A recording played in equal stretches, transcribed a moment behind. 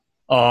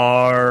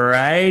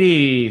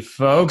Alrighty,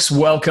 folks,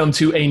 welcome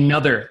to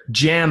another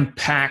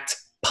jam-packed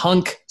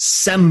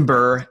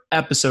Punk-Sember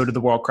episode of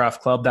the Worldcraft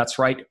Club. That's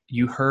right,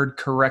 you heard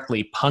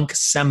correctly.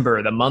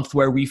 Punk-Sember, the month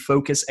where we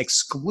focus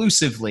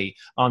exclusively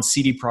on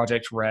CD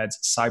Projekt Red's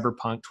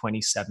Cyberpunk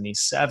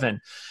 2077.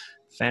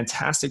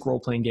 Fantastic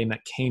role-playing game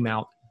that came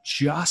out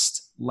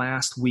just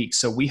last week.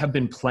 So we have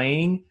been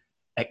playing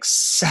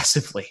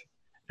excessively.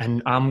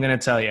 And I'm going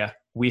to tell you,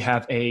 we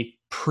have a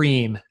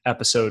preem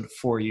episode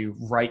for you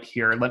right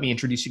here. Let me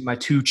introduce you to my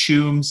two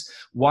chooms.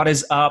 What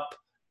is up,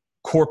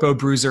 Corpo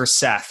Bruiser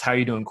Seth? How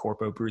you doing,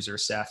 Corpo Bruiser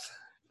Seth?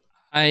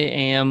 I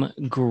am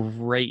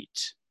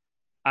great.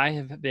 I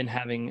have been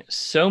having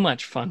so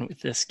much fun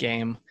with this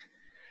game.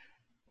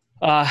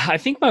 I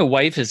think my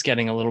wife is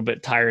getting a little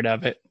bit tired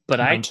of it, but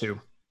Mine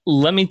too.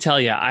 Let me tell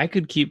you, I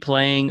could keep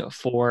playing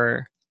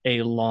for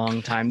a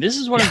long time. This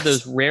is one of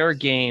those rare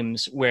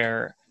games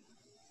where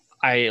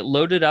I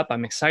load it up,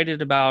 I'm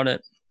excited about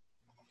it,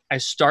 I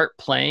start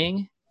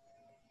playing,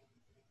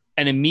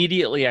 and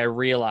immediately I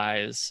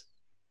realize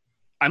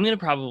I'm going to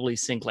probably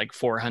sink like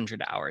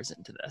 400 hours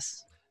into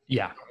this.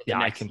 Yeah.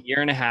 I can.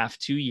 Year and a half,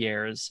 2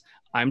 years,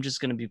 I'm just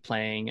going to be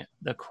playing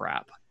the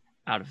crap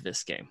out of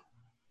this game.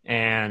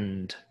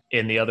 And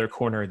in the other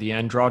corner, the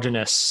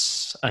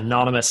androgynous,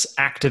 anonymous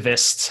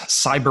activist,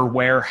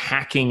 cyberware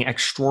hacking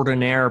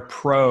extraordinaire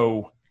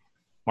pro,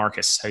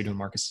 Marcus. How you doing,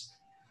 Marcus?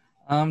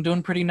 I'm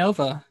doing pretty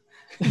Nova.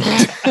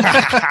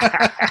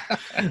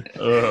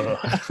 Oh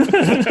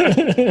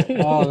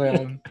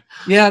man,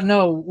 yeah.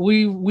 No,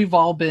 we've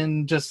all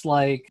been just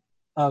like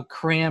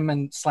cram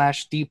and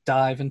 / deep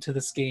dive into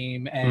this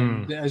game,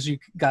 and as you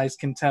guys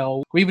can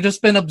tell, we've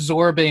just been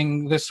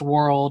absorbing this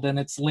world and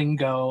its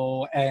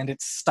lingo and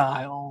its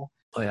style.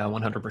 Oh yeah,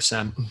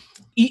 100%.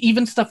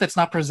 Even stuff that's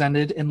not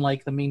presented in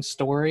like the main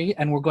story,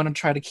 and we're going to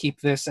try to keep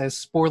this as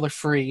spoiler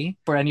free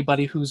for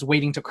anybody who's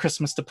waiting to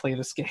Christmas to play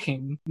this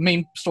game.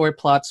 Main story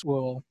plots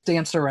will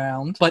dance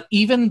around, but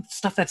even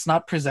stuff that's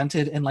not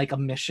presented in like a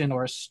mission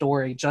or a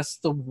story,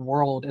 just the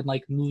world and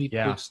like movie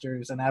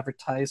posters and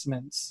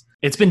advertisements.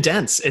 It's been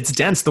dense. It's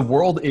dense. The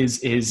world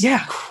is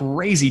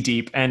crazy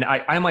deep, and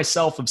I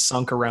myself have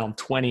sunk around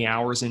 20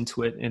 hours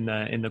into it in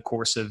the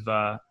course of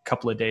a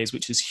couple of days,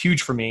 which is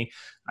huge for me.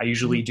 I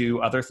usually do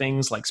other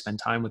things like spend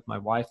time with my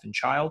wife and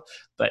child,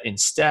 but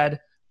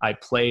instead I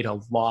played a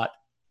lot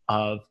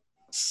of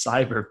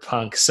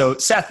Cyberpunk. So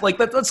Seth, like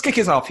let's kick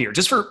us off here,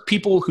 just for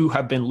people who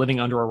have been living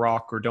under a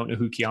rock or don't know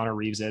who Keanu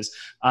Reeves is.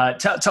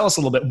 Tell us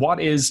a little bit.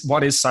 What is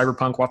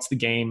Cyberpunk? What's the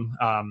game?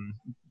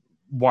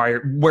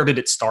 Where did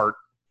it start?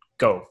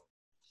 Go.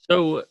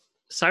 So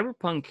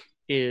Cyberpunk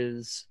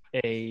is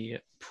a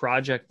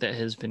project that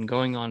has been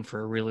going on for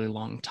a really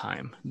long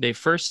time. They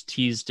first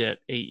teased it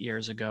 8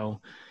 years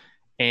ago,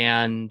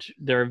 and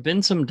there have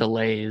been some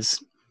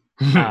delays.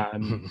 It's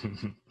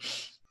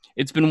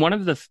been one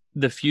of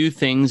the few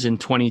things in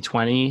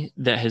 2020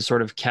 that has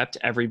sort of kept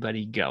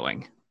everybody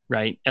going,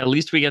 right? At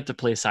least we get to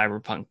play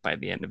Cyberpunk by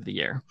the end of the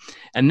year.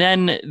 And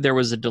then there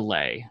was a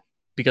delay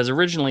because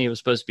originally it was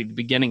supposed to be the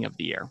beginning of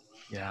the year.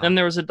 Yeah. Then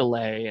there was a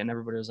delay and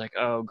everybody was like,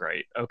 oh,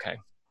 great. Okay.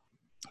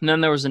 And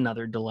then there was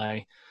another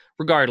delay.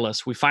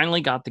 Regardless, we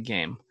finally got the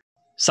game.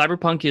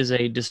 Cyberpunk is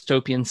a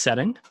dystopian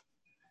setting.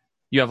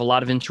 You have a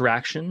lot of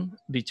interaction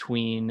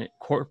between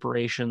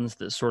corporations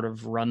that sort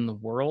of run the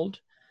world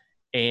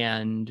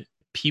and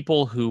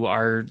people who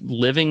are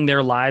living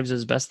their lives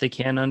as best they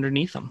can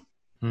underneath them.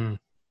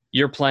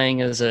 You're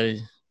playing as a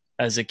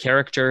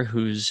character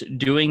who's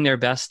doing their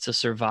best to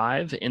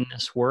survive in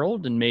this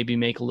world and maybe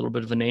make a little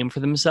bit of a name for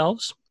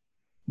themselves.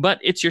 But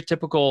it's your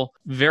typical,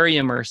 very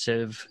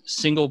immersive,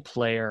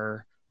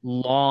 single-player,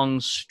 long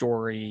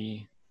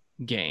story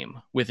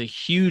game with a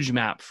huge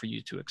map for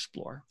you to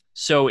explore.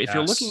 So if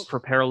you're looking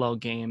for parallel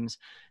games,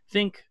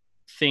 think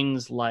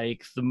things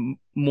like the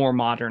more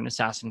modern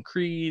Assassin's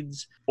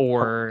Creeds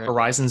or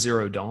Horizon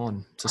Zero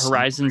Dawn.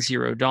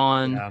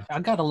 Yeah. I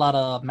got a lot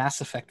of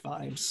Mass Effect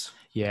vibes.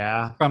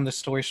 Yeah. From the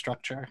story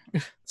structure.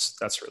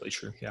 That's really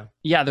true. Yeah.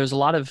 Yeah, there's a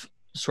lot of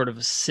sort of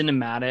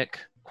cinematic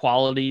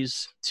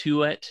qualities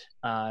to it.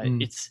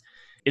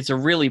 It's a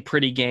really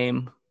pretty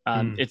game.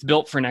 It's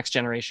built for next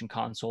generation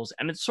consoles,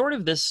 and it's sort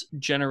of this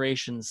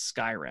generation's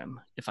Skyrim,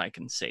 if I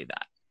can say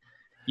that.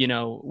 You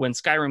know, when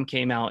Skyrim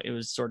came out, it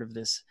was sort of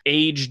this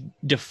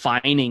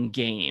age-defining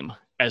game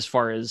as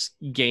far as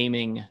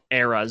gaming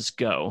eras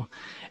go,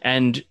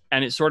 and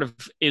it sort of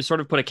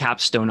put a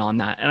capstone on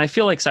that. And I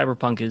feel like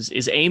Cyberpunk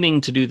is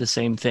aiming to do the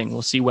same thing.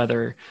 We'll see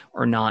whether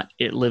or not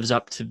it lives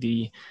up to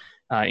the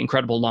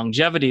incredible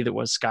longevity that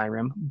was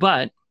Skyrim,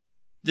 but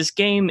this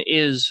game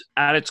is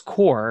at its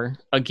core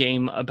a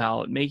game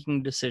about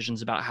making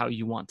decisions about how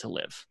you want to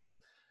live.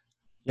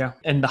 Yeah.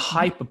 And the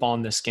hype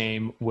upon this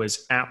game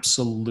was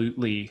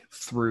absolutely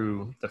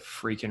through the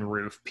freaking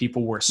roof.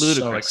 People were so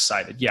Ludicrous.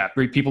 excited. Yeah.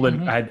 People that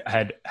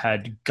Mhm.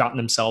 had gotten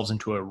themselves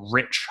into a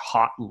rich,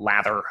 hot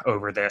lather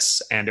over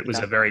this. And it was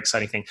Yeah. a very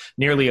exciting thing.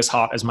 Nearly as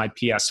hot as my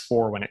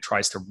PS4 when it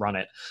tries to run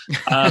it.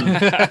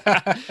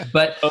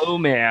 But Oh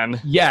man.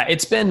 yeah,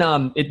 it's been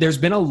there's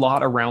been a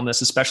lot around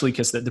this, especially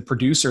because the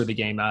producer of the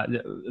game,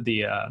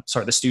 the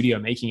studio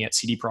making it,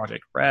 CD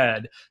Projekt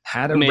Red,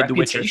 had a Made The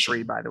Witcher reputation.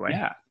 3, by the way.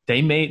 Yeah,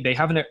 they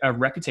have a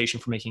reputation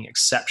for making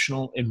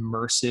exceptional,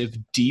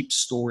 immersive, deep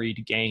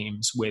storied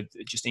games with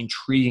just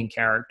intriguing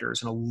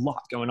characters and a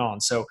lot going on.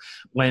 So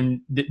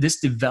when this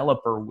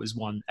developer was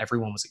one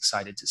everyone was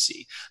excited to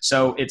see.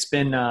 So it's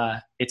been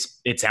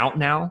it's out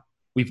now.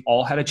 We've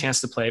all had a chance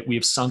to play it. We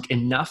have sunk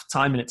enough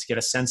time in it to get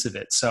a sense of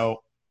it.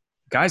 So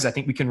guys, I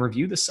think we can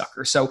review this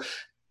sucker. So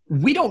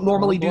we don't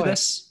normally do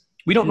this.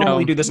 We don't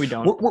normally do this. We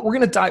don't. We're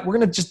gonna dive. We're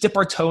gonna just dip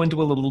our toe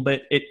into a little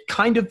bit. It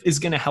kind of is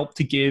gonna help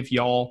to give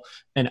y'all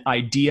an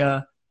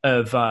idea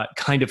of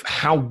kind of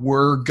how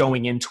we're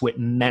going into it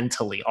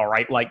mentally. All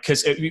right, like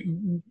because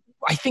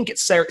I think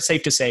it's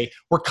safe to say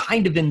we're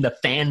kind of in the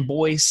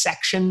fanboy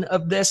section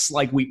of this.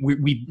 Like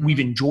we've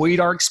enjoyed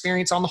our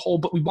experience on the whole,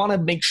 but we want to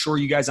make sure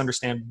you guys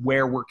understand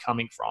where we're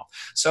coming from.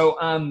 So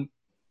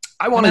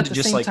I wanted to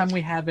just at the same time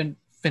we haven't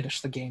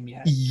finished the game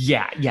yet.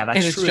 Yeah,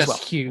 that's it's true just as well.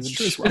 huge. It's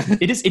true as well.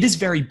 It is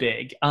very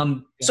big.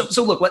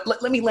 So look,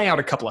 let me lay out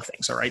a couple of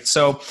things. All right,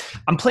 so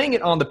I'm playing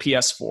it on the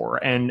PS4,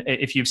 and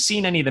if you've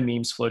seen any of the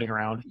memes floating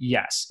around,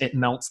 yes, it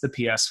melts the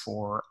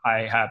PS4.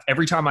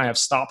 Every time I have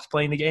stopped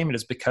playing the game, it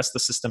is because the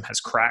system has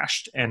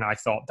crashed, and I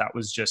thought that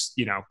was just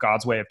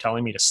God's way of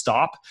telling me to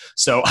stop.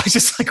 So I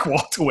just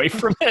walked away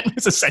from it.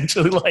 It's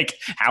essentially like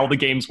how the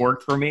games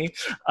work for me.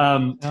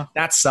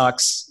 That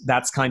sucks.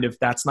 That's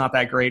not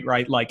that great,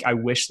 right? Like I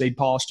wish they'd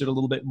polished it a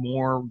little bit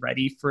more,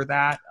 ready for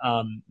that.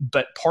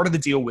 But part of the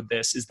deal with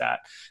this is that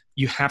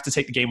you have to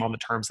take the game on the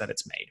terms that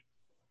it's made.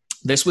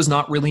 This was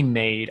not really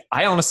made.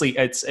 I honestly,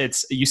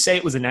 it's you say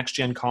it was a next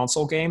gen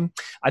console game.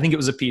 I think it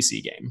was a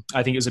PC game.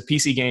 I think it was a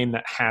PC game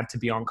that had to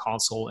be on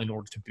console in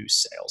order to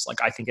boost sales.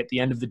 Like I think at the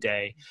end of the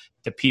day,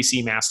 the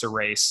PC master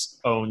race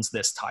owns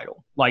this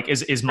title. Like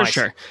is my for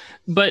sure.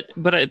 But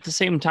at the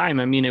same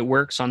time, I mean, it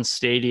works on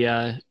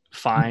Stadia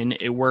fine.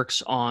 It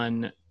works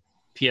on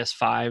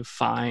PS5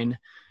 fine.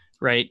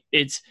 Right.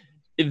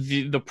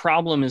 The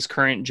problem is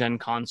current gen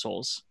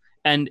consoles,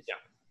 and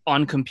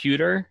on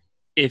computer,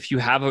 if you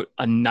have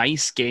a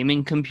nice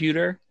gaming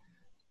computer,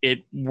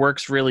 it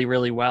works really,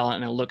 really well,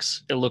 and it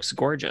looks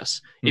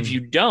gorgeous. If you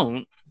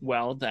don't,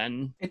 well,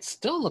 then it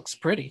still looks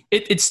pretty.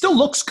 It still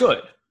looks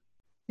good.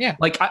 Yeah,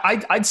 like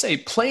I'd say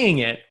playing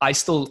it, I'd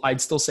still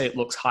say it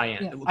looks high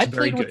end. Yeah. It looks I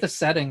very played good. with the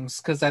settings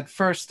because at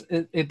first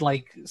it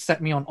like set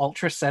me on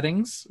ultra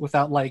settings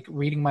without like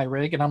reading my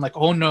rig, and I'm like,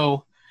 oh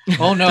no,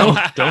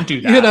 don't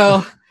do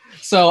that.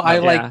 So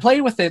I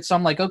played with it. So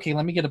I'm like, okay,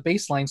 let me get a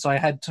baseline. So I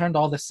had turned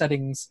all the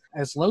settings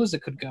as low as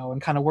it could go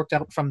and kind of worked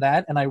out from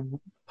that. And I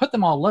put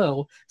them all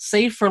low,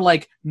 save for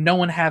like no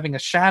one having a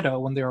shadow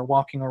when they were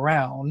walking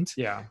around.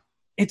 Yeah.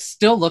 It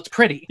still looked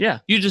pretty. Yeah.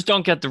 You just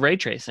don't get the ray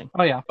tracing.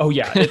 Oh yeah.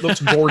 It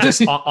looks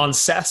gorgeous on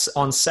Seth's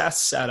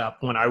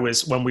setup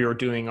when we were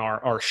doing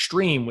our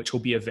stream, which will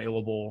be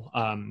available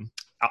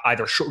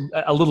either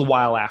a little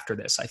while after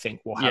this. I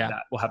think we'll have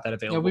that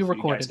available. Yeah, we for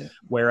recorded you guys, it.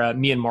 where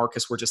me and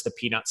Marcus were just the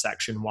peanut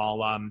section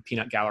while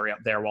peanut gallery up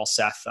there, while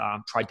Seth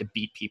tried to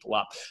beat people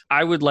up.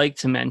 I would like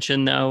to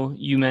mention though,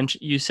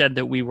 you said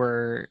that we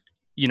were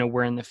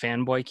we're in the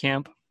fanboy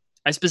camp.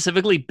 I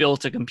specifically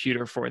built a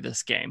computer for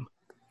this game.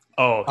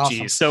 Oh, awesome.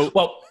 Geez. So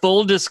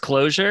full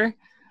disclosure,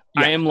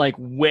 I am like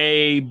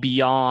way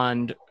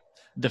beyond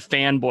the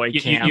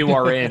fanboy camp. You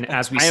are in,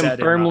 as we said. I am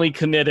firmly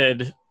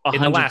committed. 100%.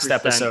 In the last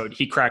episode,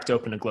 he cracked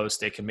open a glow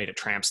stick and made a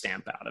tramp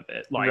stamp out of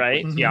it, like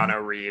right?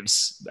 Keanu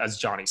Reeves as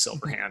Johnny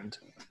Silverhand.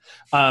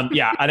 And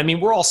I mean,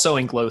 we're all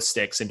sewing glow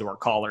sticks into our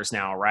collars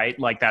now, right?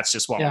 Like that's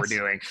just what we're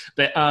doing.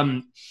 But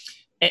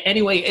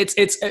anyway, it's.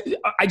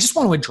 I just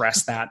want to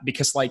address that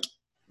because like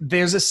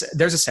there's a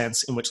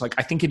sense in which like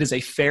I think it is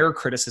a fair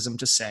criticism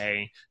to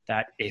say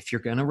that if you're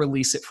going to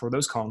release it for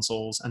those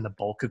consoles and the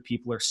bulk of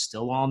people are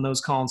still on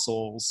those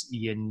consoles,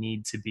 you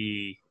need to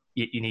be.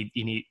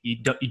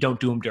 You don't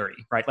do them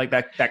dirty, right? Like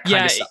that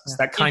kind of sucks.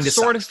 That kind of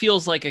sort of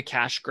feels like a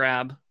cash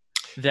grab.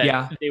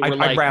 That they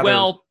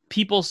were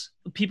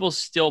people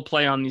still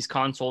play on these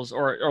consoles,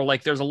 or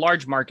like there's a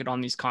large market on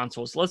these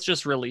consoles. Let's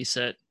just release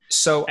it.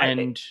 So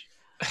and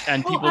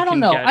people. I don't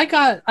know. I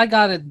got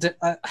it.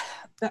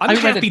 I'm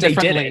happy they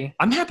did it.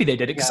 I'm happy they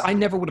did it because I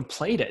never would have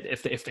played it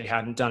if they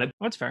hadn't done it.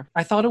 That's fair.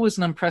 I thought it was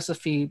an impressive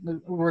feat,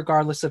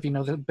 regardless of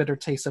the bitter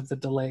taste of the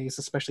delays,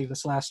 especially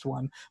this last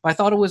one. But I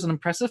thought it was an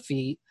impressive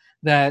feat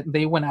that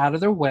they went out of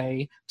their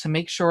way to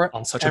make sure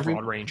on such a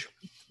broad range.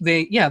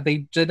 They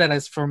did that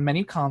as for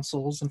many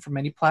consoles and for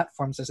many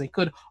platforms as they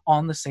could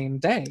on the same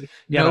day.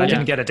 Yeah, but I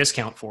didn't get a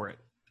discount for it.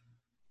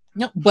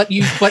 No, but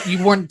you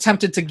weren't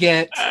tempted to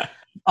get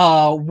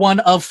one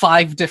of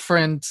 5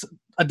 different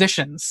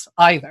editions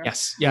either.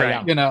 Yes. Yeah.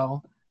 Right.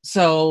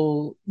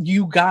 So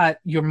you got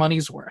your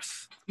money's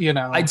worth,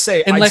 I'd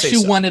say unless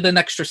you so. wanted an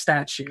extra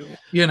statue,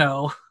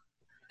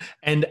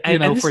 And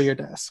for your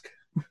desk.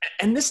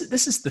 And this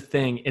is the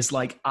thing is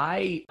like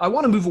I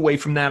want to move away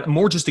from that,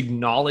 more just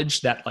acknowledge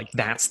that like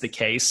that's the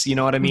case. You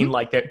know what I mean?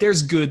 Like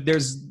there's good,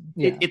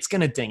 it's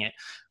gonna ding it.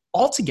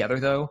 Altogether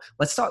though,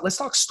 let's talk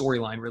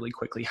storyline really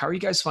quickly. How are you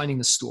guys finding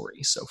the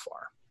story so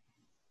far?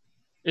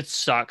 It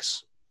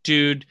sucks.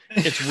 Dude,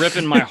 it's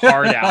ripping my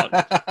heart out.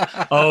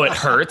 Oh, it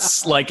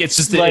hurts. Like it's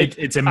just like,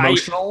 it's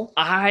emotional.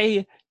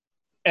 I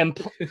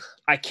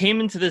came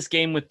into this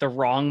game with the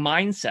wrong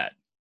mindset.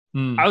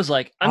 I was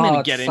like, I'm going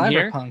to get in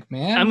here.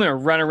 Man. I'm going to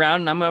run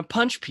around and I'm going to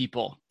punch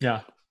people.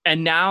 Yeah.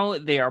 And now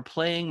they are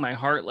playing my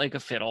heart like a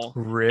fiddle.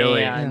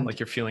 Really? Like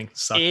you're feeling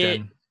sucked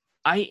in.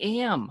 I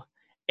am.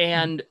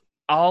 And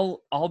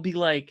I'll be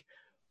like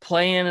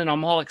playing and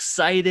I'm all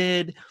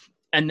excited.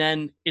 And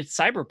then it's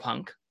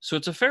cyberpunk. So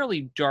it's a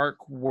fairly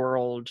dark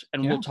world.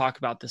 And we'll talk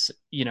about this,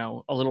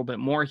 a little bit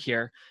more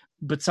here.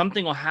 But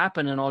something will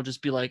happen and I'll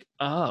just be like,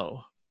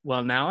 oh,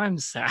 well, now I'm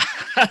sad.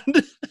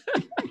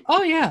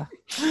 Oh yeah.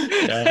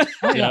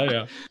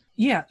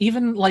 Yeah,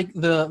 even like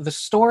the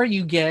story,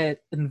 you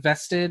get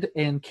invested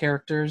in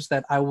characters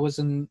that I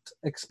wasn't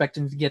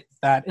expecting to get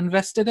that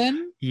invested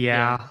in.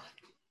 Yeah.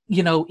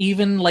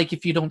 Even like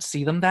if you don't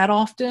see them that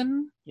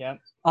often. Yeah.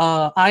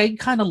 I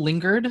kind of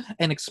lingered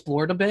and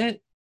explored a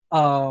bit.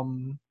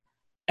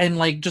 And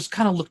like just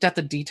kind of looked at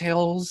the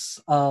details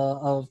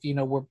of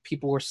where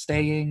people were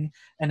staying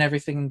and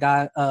everything, and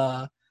got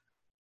a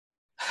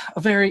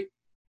very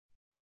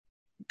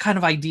kind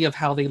of idea of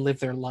how they live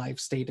their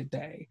lives day to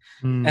day.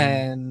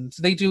 And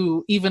they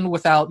do, even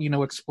without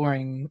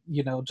exploring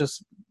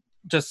just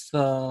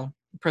the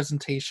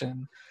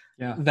presentation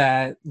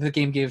that the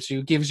game gives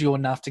you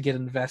enough to get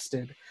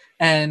invested.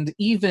 And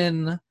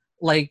even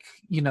like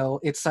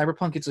it's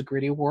cyberpunk, it's a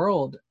gritty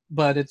world,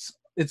 but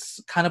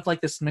it's kind of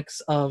like this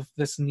mix of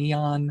this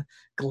neon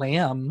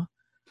glam,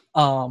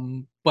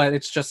 but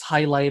it's just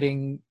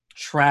highlighting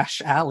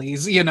trash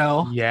alleys,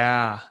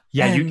 Yeah.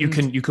 And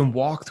you can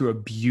walk through a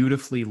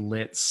beautifully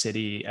lit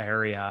city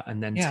area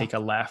and then take a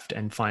left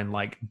and find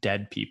like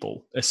dead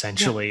people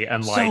essentially,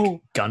 and like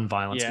gun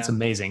violence. It's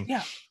amazing.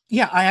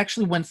 Yeah, I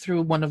actually went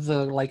through one of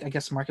the like I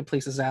guess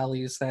marketplace's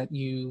alleys that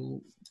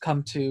you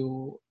come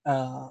to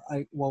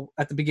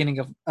at the beginning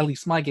of at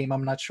least my game.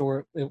 I'm not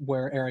sure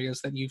where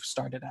areas that you've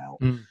started out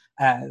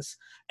as,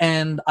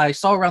 and I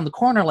saw around the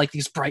corner like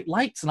these bright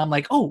lights, and I'm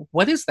like, oh,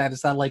 what is that?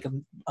 Is that like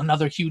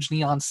another huge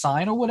neon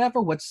sign or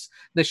whatever? What's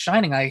this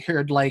shining? I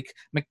heard like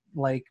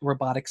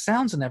robotic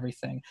sounds and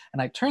everything,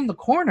 and I turned the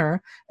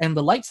corner and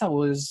the lights I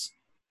was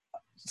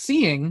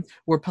seeing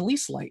were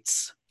police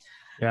lights.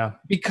 Yeah.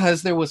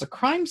 Because there was a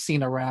crime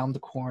scene around the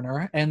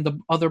corner, and the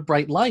other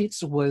bright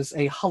lights was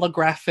a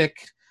holographic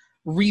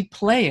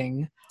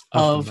replaying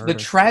of the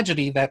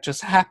tragedy that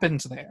just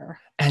happened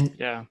there. And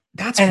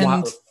that's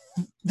wild.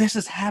 This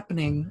is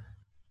happening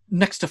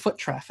next to foot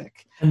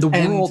traffic. And the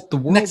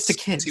world next to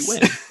kids.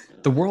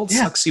 The world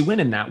sucks you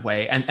in that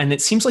way. And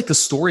it seems like the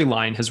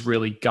storyline has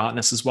really gotten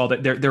us as well.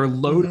 That there are a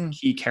load of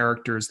key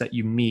characters that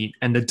you meet,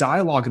 and the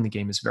dialogue in the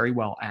game is very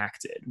well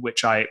acted,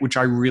 which I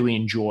really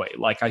enjoy.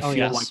 Like I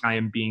feel like I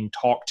am being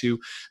talked to.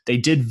 They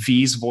did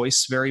V's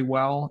voice very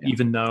well,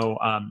 even though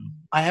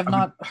I have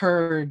not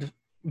heard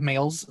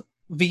Male's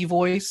V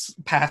voice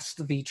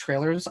past the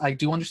trailers. I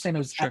do understand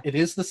it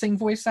is the same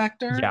voice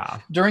actor. Yeah.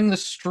 During the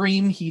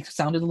stream, he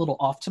sounded a little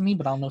off to me,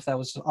 but I don't know if that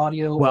was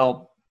audio.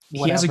 Well,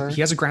 he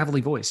has a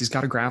gravelly voice. He's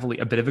got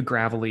a bit of a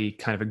gravelly,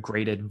 kind of a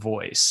grated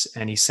voice,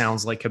 and he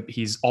sounds like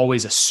he's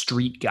always a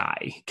street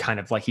guy, kind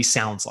of like he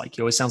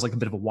always sounds like a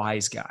bit of a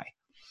wise guy.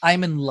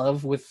 I'm in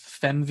love with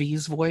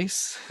FemV's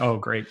voice. Oh,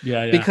 great.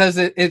 Yeah. Because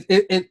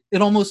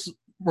it almost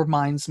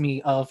reminds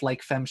me of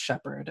like Fem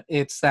Shepherd.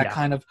 It's that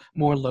kind of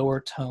more lower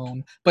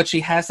tone, but she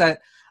has that,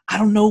 I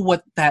don't know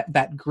what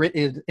that grit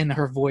is in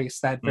her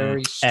voice, that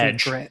very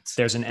street grit.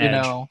 There's an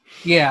edge.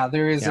 Yeah,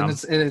 there is. Yeah.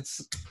 And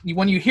it's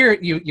when you hear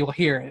it, you'll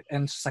hear it,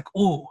 and it's just like,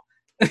 oh,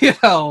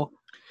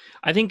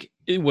 I think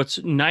what's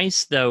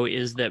nice though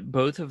is that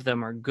both of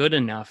them are good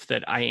enough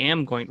that I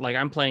am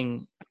I'm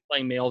playing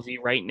Male V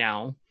right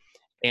now,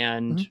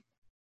 and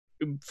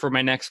for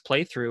my next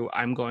playthrough,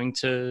 I'm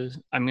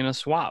gonna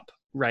swap.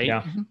 Right?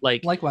 Yeah.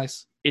 Like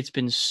likewise. It's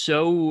been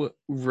so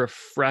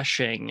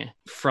refreshing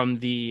from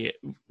the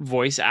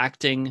voice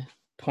acting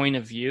point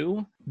of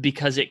view,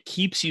 because it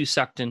keeps you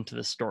sucked into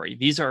the story.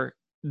 These are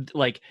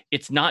like,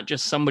 it's not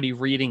just somebody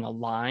reading a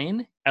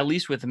line, at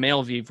least with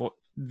Male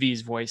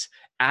V's voice.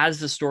 As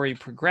the story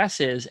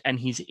progresses and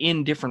he's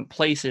in different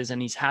places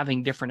and he's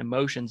having different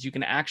emotions, you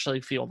can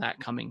actually feel that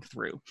coming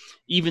through,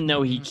 even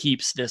though he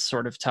keeps this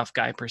sort of tough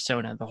guy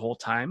persona the whole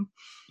time.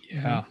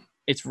 Yeah.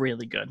 It's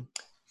really good.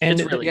 And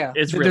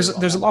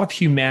there's a lot of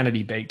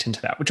humanity baked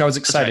into that, which I was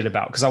excited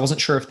about, because I wasn't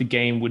sure if the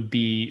game would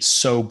be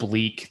so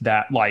bleak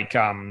that like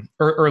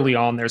early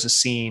on there's a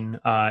scene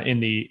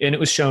and it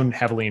was shown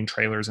heavily in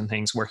trailers and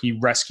things, where he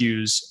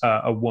rescues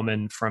a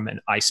woman from an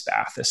ice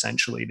bath.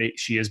 Essentially,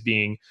 she is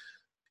being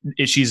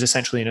she's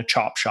essentially in a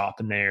chop shop,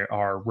 and they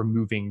are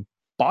removing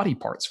body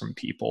parts from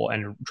people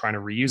and trying to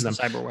reuse them.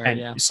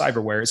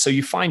 Cyberware. So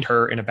you find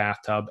her in a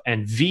bathtub,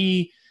 and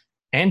V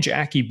and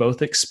Jackie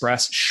both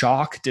express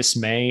shock,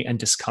 dismay, and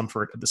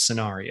discomfort at the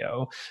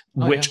scenario,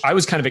 which I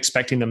was kind of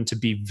expecting them to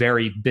be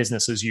very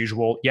business as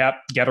usual. Yep,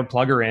 get her,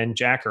 plug her in,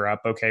 jack her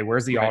up. Okay,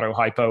 where's the auto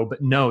hypo?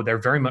 But no, they're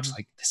very much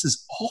like, this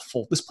is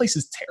awful. This place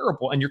is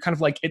terrible. And you're kind of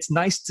like, it's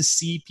nice to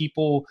see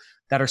people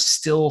that are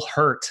still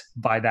hurt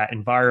by that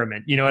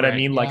environment. You know what I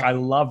mean? Like, I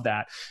love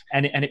that.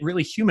 And it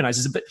really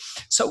humanizes it. But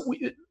so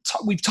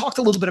we've talked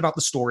a little bit about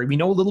the story. We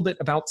know a little bit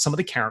about some of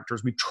the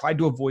characters. We've tried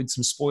to avoid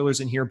some spoilers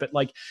in here, but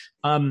like,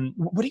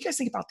 what do you guys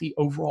think about the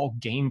overall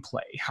gameplay?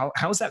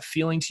 How's that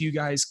feeling to you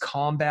guys?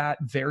 Combat,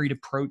 varied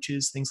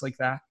approaches, things like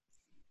that?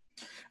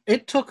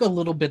 It took a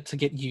little bit to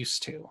get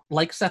used to.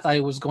 Like Seth, I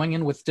was going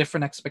in with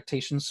different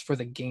expectations for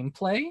the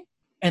gameplay.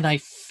 And I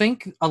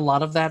think a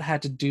lot of that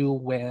had to do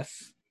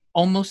with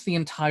almost the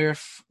entire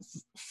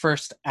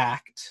first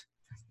act.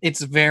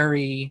 It's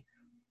very,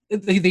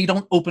 they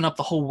don't open up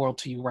the whole world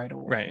to you right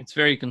away. Right. It's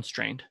very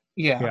constrained.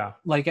 Yeah.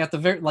 Like at the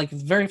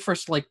very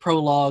first like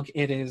prologue,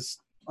 it is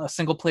a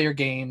single player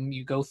game.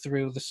 You go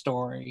through the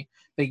story.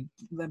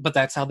 But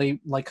that's how they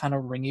like kind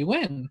of ring you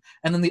in.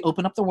 And then they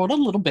open up the world a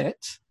little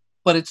bit,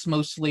 but it's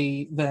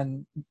mostly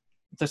then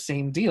the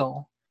same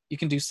deal. You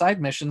can do side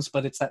missions,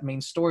 but it's that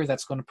main story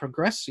that's going to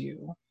progress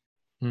you.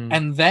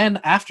 And then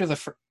after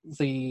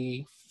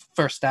the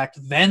first act,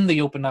 then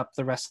they open up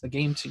the rest of the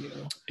game to you.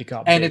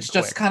 And it's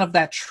just kind of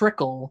that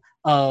trickle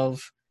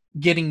of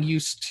getting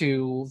used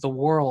to the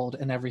world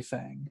and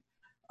everything.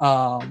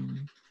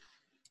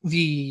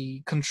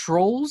 The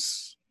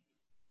controls,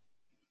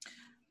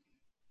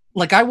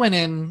 like I went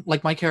in,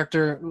 like my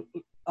character,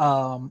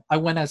 I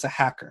went as a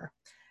hacker.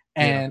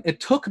 And it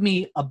took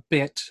me a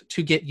bit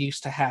to get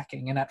used to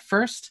hacking. And at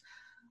first,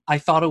 I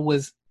thought it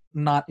was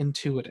not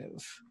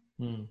intuitive.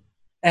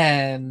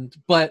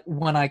 But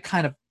when I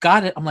kind of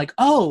got it, I'm like,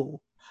 oh,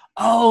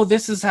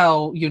 this is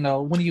how, you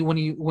know, when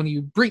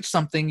you breach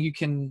something, you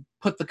can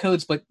put the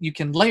codes, but you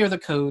can layer the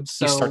codes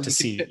so you start to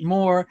see fit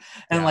more.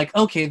 And like,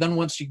 okay, then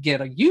once you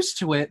get used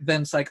to it,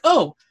 then it's like,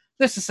 oh,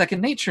 this is second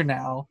nature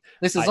now.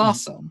 This is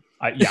awesome.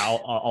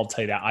 I'll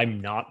tell you that.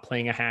 I'm not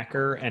playing a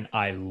hacker, and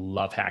I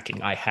love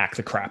hacking. I hack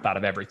the crap out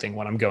of everything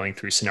when I'm going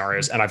through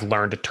scenarios, and I've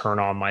learned to turn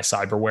on my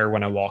cyberware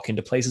when I walk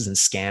into places and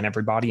scan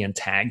everybody and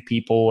tag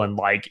people, and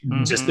like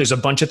just there's a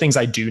bunch of things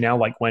I do now.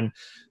 Like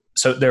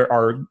so there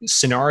are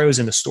scenarios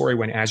in the story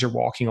when as you're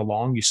walking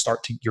along,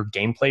 your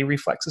gameplay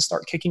reflexes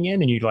start kicking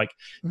in, and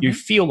you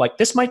feel like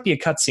this might be a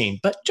cutscene,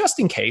 but just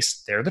in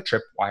case, there are the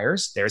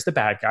tripwires, there's the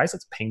bad guys,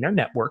 let's ping their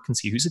network and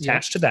see who's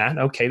attached to that.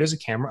 Okay, there's a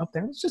camera up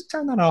there, let's just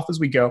turn that off as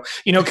we go.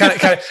 You know, kind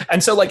of.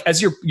 And so like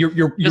as you're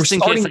just in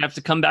case I have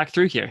to come back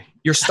through here,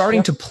 you're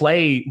starting to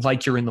play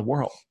like you're in the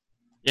world.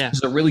 Yeah,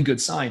 it's a really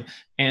good sign.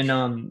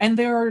 And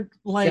there are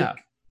like,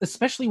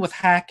 especially with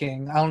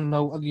hacking, I don't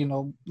know, you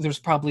know, there's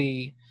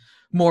probably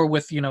more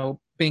with, you know,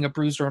 being a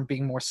bruiser and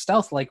being more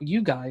stealth like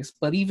you guys,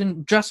 but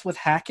even just with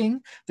hacking,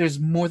 there's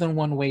more than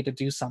one way to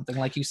do something.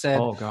 Like you said,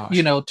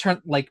 you know,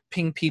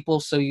 ping people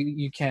so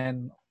you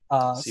can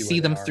see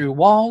them through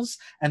walls,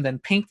 and then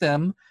paint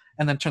them,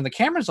 and then turn the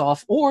cameras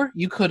off. Or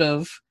you could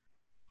have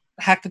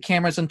hacked the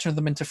cameras and turned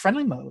them into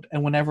friendly mode,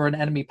 and whenever an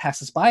enemy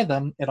passes by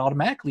them, it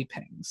automatically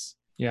pings.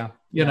 You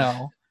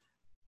know,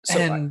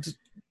 so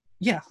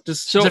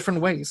just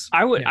different ways.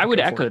 I would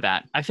echo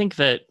that. I think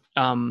that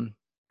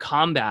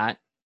combat,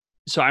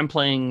 so I'm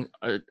playing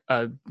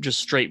a just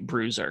straight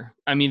bruiser.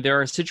 I mean,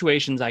 there are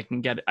situations I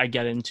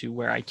get into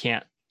where I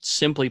can't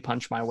simply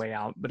punch my way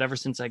out, but ever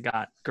since I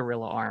got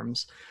gorilla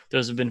arms,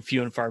 those have been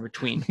few and far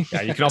between.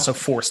 You can also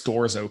force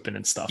doors open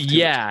and stuff too.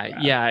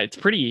 It's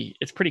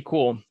pretty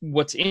cool.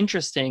 What's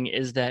interesting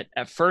is that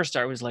at first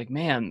I was like,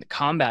 man, the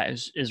combat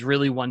is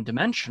really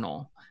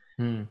one-dimensional.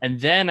 And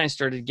then I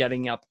started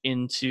getting up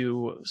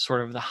into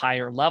sort of the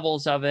higher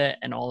levels of it.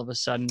 And all of a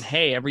sudden,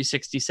 hey, every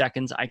 60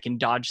 seconds, I can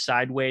dodge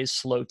sideways,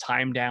 slow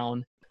time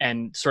down,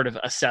 and sort of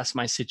assess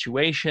my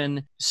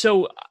situation.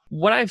 So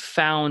what I've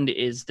found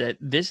is that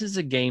this is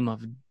a game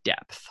of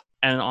depth.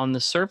 And on the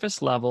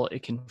surface level,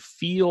 it can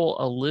feel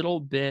a little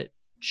bit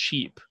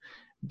cheap.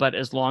 But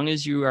as long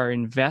as you are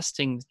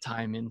investing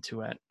time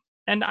into it,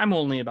 and I'm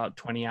only about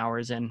 20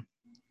 hours in,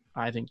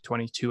 I think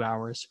 22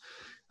 hours,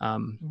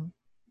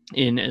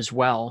 in as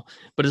well.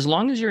 But as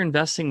long as you're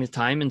investing the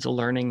time into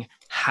learning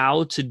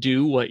how to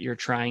do what you're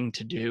trying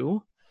to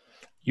do,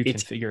 you can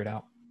figure it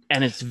out.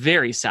 And it's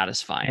very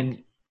satisfying.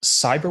 And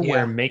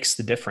cyberware makes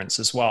the difference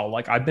as well.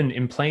 Like I've been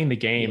in playing the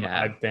game,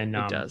 I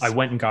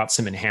went and got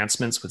some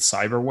enhancements with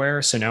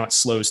cyberware. So now it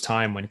slows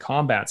time when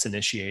combat's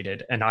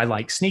initiated, and I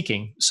like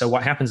sneaking. So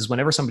what happens is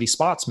whenever somebody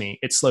spots me,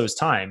 it slows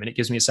time and it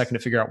gives me a second to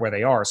figure out where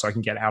they are so I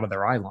can get out of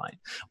their eye line,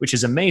 which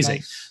is amazing.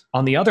 Nice.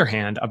 On the other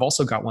hand, I've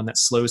also got one that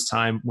slows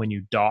time when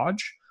you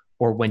dodge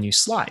or when you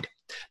slide.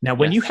 Now,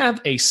 when you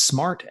have a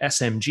smart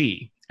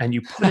SMG and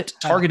you put it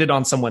targeted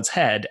on someone's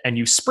head, and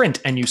you sprint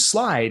and you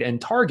slide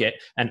and target,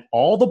 and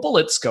all the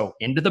bullets go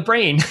into the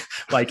brain.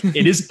 Like,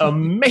 it is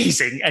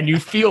amazing, and you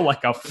feel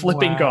like a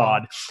flipping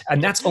god.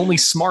 And that's only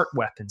smart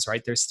weapons,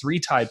 right? There's 3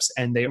 types,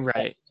 and they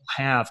all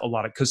have a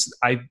lot of, because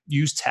I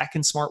use tech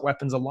and smart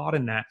weapons a lot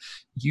in that.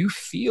 You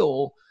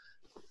feel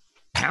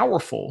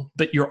powerful,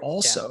 but you're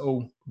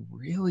also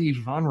really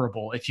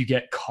vulnerable if you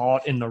get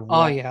caught in the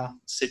wrong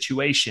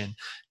situation.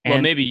 And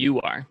well, maybe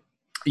you are.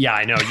 Yeah,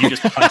 I know. You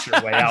just punch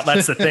your way out.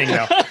 That's the thing,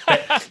 though.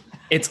 But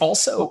it's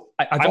also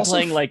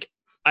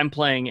I'm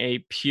playing a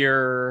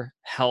pure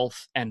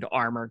health and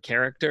armor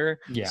character.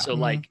 Yeah. So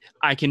like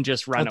I can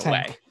just run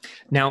away.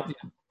 Now,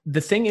 the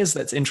thing is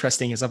that's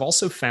interesting is I've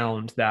also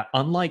found that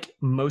unlike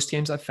most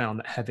games I've found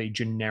that have a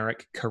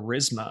generic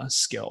charisma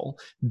skill,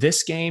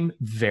 this game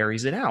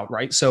varies it out,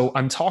 right? So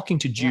I'm talking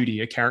to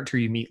Judy, a character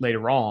you meet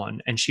later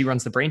on, and she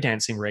runs the brain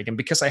dancing rig. And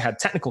because I had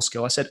technical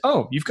skill, I said,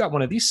 "Oh, you've got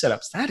one of these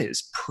setups. That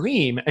is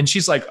preem." And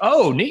she's like,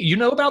 "Oh, neat. You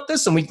know about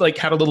this?" And we like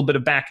had a little bit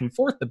of back and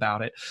forth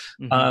about it.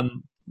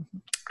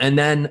 And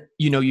then,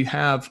 you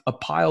have a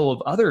pile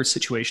of other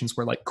situations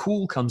where like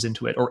cool comes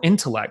into it, or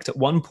intellect. At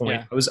one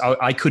point,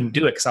 I couldn't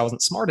do it because I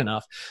wasn't smart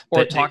enough.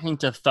 Or talking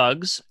to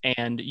thugs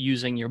and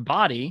using your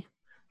body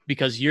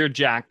because you're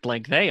jacked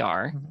like they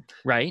are,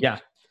 right? Yeah.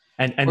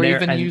 And or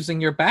even using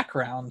your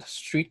background.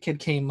 Street Kid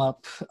came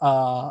up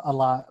a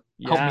lot.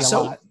 Helped me a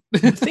lot.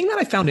 The thing that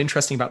I found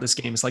interesting about this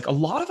game is like a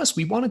lot of us,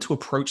 we wanted to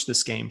approach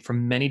this game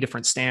from many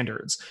different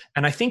standards.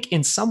 And I think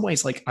in some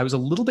ways, like I was a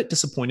little bit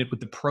disappointed with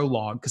the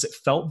prologue because it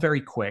felt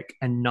very quick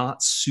and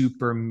not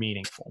super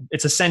meaningful.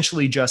 It's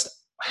essentially just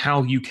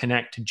how you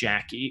connect to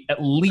Jackie.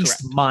 At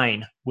least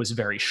mine was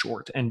very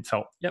short and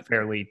felt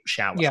fairly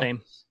shallow. Yeah.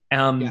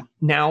 Same.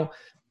 Now,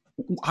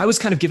 I was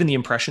kind of given the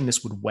impression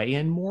this would weigh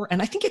in more,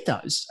 and I think it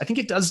does. I think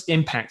it does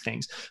impact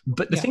things.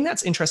 But the thing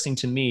that's interesting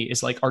to me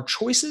is like our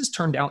choices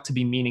turned out to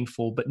be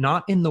meaningful, but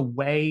not in the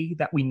way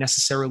that we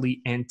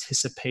necessarily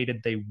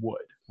anticipated they would,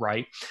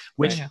 right?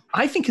 Which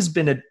I think has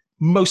been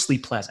mostly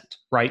pleasant,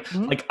 right?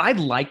 Like I'd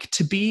like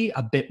to be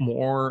a bit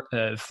more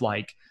of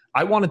like,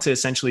 I wanted to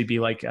essentially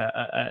be like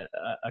a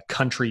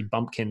country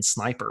bumpkin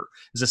sniper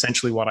is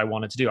essentially what I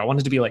wanted to do. I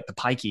wanted to be like the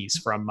Pikeys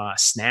from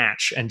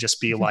Snatch and just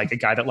be like a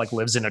guy that like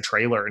lives in a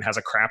trailer and has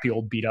a crappy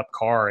old beat up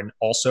car and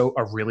also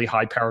a really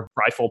high powered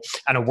rifle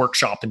and a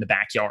workshop in the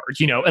backyard,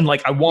 and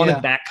like I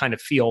wanted that kind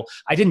of feel.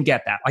 I didn't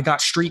get that. I got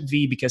Street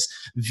V because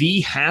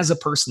V has a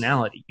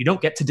personality. You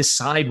don't get to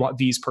decide what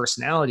V's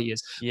personality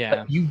is,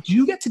 but you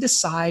do get to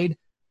decide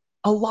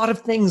a lot of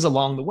things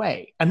along the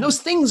way. And those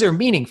things are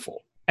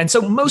meaningful. And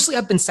so mostly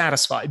I've been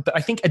satisfied, but I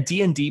think a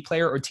D&D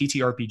player or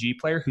TTRPG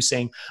player who's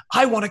saying,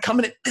 I want to come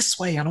in it this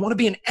way and I want to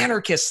be an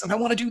anarchist and I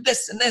want to do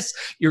this and this,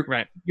 you're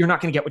not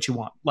going to get what you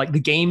want. Like the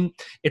game,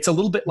 it's a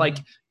little bit like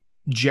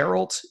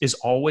Geralt is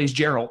always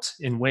Geralt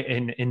in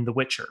The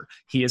Witcher.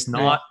 He is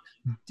not,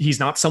 he's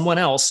not someone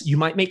else. You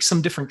might make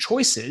some different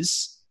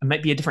choices. It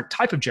might be a different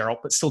type of Geralt,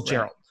 but still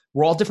Geralt.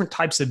 We're all different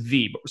types of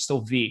V, but we're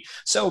still V.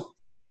 So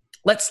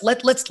let's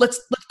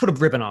put a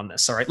ribbon on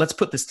this. All right. Let's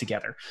put this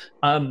together.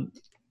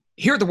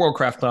 Here at the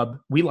Worldcraft Club,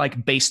 we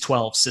like base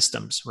 12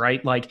 systems,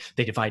 right? Like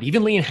they divide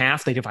evenly in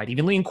half, they divide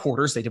evenly in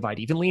quarters, they divide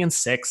evenly in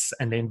sixths,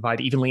 and they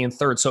divide evenly in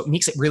thirds. So it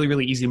makes it really,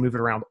 really easy to move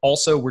it around.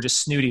 Also, we're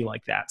just snooty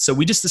like that. So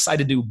we just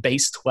decided to do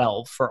base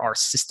 12 for our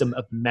system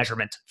of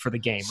measurement for the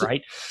game,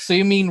 right? So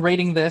you mean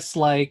rating this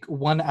like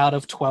 1 out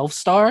of 12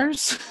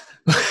 stars?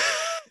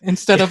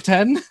 Instead of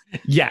 10?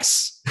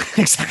 Yes,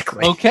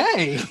 exactly.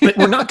 Okay. But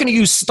we're not going to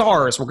use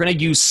stars. We're going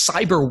to use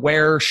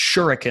cyberware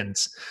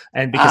shurikens,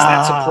 and because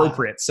that's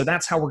appropriate. So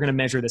that's how we're going to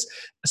measure this.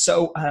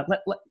 So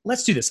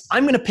let's do this.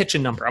 I'm going to pitch a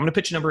number. I'm going to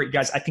pitch a number at you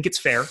guys. I think it's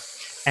fair,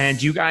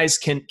 and you guys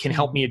can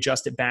help me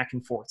adjust it back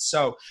and forth.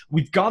 So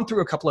we've gone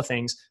through a couple of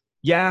things.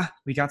 Yeah,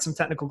 we got some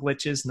technical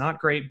glitches, not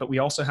great, but we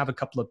also have a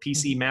couple of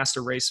PC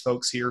Master Race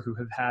folks here who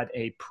have had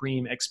a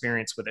preem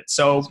experience with it.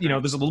 So,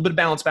 there's a little bit of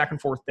balance back and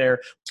forth there.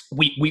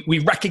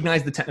 We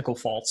recognize the technical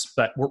faults,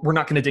 but we're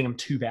not going to ding them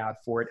too bad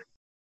for it.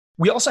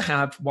 We also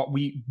have what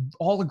we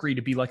all agree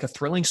to be like a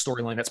thrilling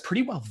storyline that's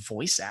pretty well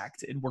voice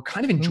acted. We're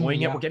kind of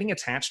enjoying it. We're getting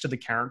attached to the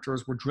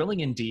characters. We're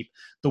drilling in deep.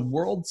 The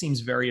world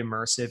seems very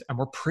immersive, and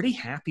we're pretty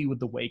happy with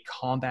the way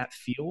combat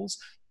feels,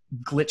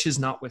 glitches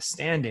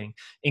notwithstanding,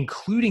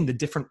 including the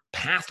different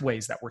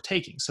pathways that we're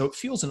taking. So it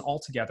feels an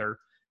altogether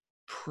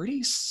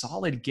pretty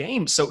solid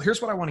game. So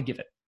here's what I want to give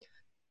it.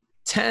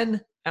 10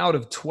 out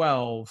of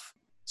 12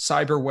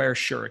 cyberware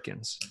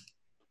shurikens.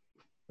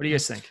 What do you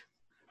guys think?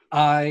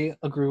 I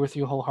agree with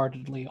you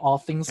wholeheartedly. All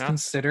things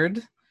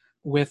considered,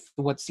 with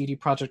what CD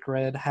Projekt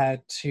Red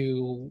had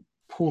to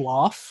pull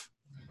off.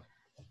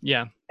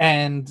 Yeah.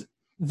 And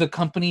the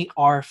company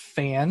are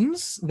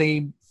fans.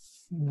 They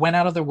went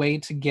out of their way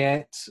to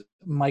get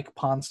Mike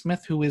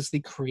Pondsmith, who is the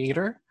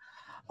creator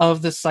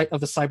of the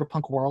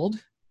cyberpunk world,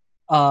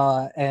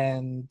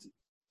 and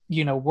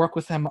work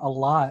with him a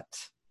lot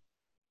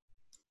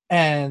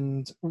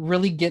and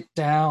really get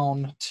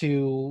down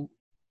to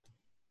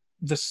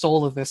the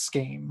soul of this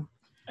game.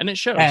 And it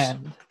shows.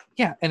 And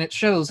it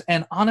shows.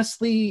 And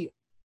honestly,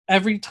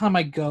 every time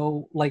I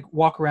go, like,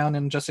 walk around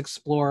and just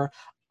explore,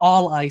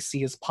 all I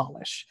see is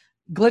polish.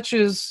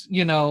 Glitches,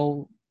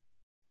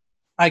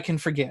 I can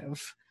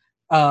forgive.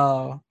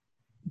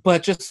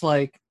 But just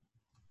like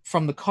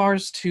from the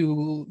cars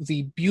to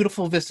the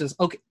beautiful vistas.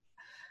 Okay.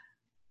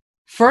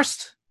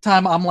 First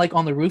time I'm like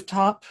on the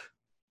rooftop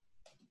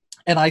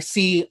and I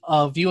see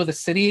a view of the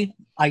city,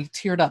 I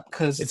teared up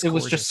because it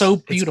was just so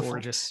beautiful.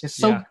 It's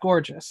so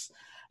gorgeous.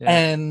 Yeah.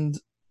 And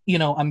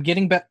I'm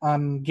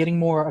getting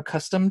more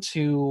accustomed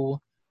to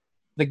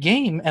the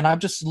game, and I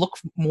just look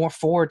more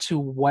forward to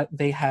what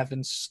they have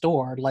in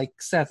store.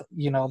 Like Seth,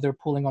 they're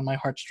pulling on my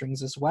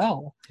heartstrings as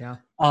well. Yeah.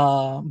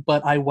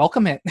 But I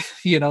welcome it.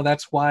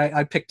 That's why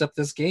I picked up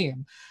this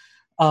game.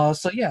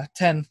 So yeah,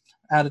 10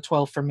 out of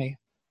 12 for me.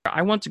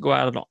 I want to go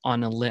out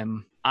on a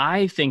limb.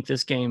 I think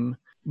this game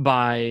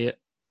by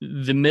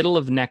the middle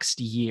of next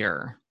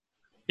year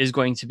is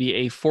going to be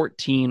a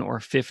 14 or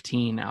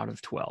 15 out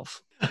of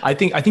 12. I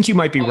think you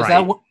might be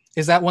right.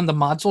 Is that when the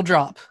mods will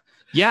drop?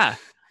 Yeah.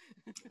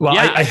 Well,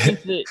 yeah, I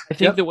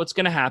think that what's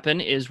going to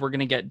happen is we're going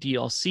to get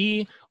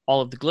DLC.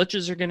 All of the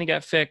glitches are going to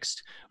get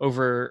fixed.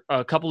 Over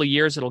a couple of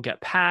years, it'll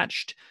get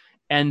patched.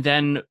 And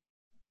then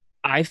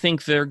I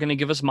think they're going to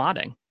give us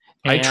modding.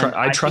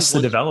 I trust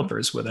the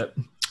developers with it.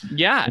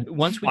 Yeah.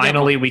 Once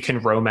we can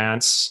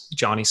romance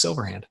Johnny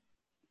Silverhand.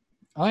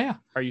 Oh, yeah.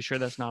 Are you sure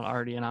that's not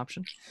already an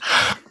option?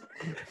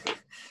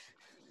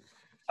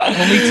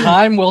 Only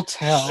time will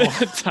tell.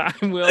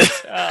 Time will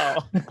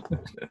tell.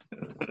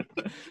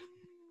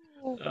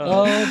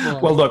 Oh, boy.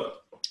 Well, look,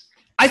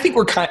 I think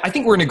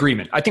we're in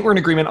agreement. I think we're in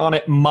agreement on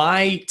it.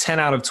 My 10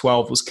 out of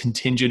 12 was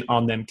contingent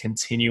on them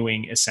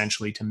continuing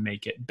essentially to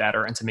make it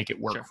better and to make it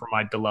work for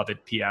my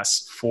beloved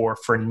PS4.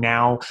 For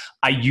now,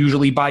 I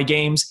usually buy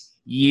games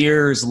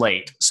years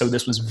late, so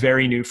this was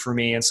very new for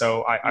me, and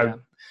so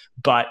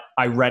but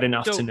I read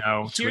enough to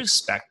know to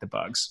expect the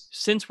bugs.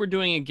 Since we're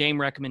doing a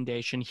game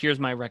recommendation, here's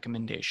my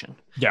recommendation.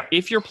 Yeah.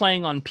 If you're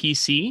playing on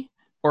PC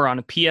or on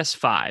a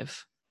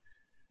PS5,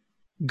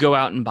 go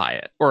out and buy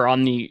it. Or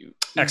on the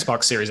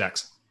Xbox Series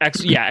X.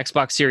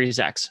 Xbox Series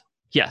X.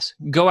 Yes,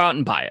 go out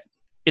and buy it.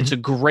 It's a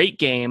great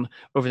game.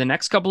 Over the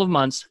next couple of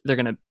months, they're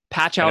going to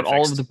patch out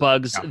all of the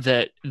bugs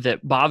that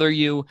bother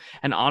you.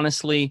 And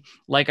honestly,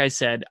 like I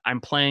said,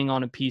 I'm playing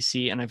on a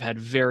PC and I've had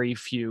very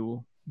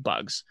few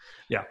bugs.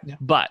 Yeah.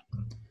 But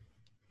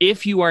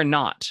if you are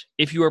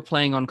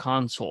playing on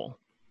console,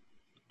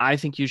 I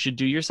think you should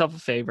do yourself a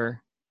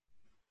favor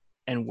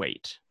and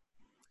wait.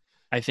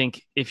 I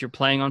think if you're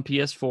playing on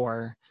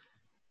PS4,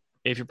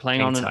 if you're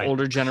playing on an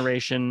older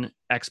generation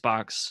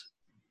Xbox,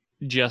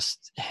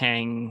 just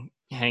hang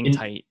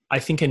tight. I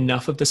think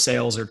enough of the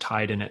sales are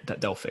tied in it that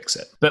they'll fix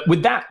it. But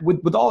with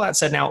all that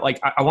said, now, like,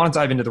 I want to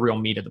dive into the real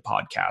meat of the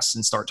podcast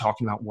and start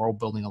talking about world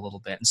building a little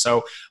bit. And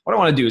so what I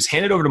want to do is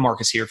hand it over to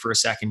Marcus here for a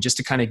second, just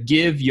to kind of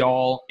give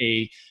y'all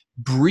a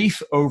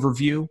brief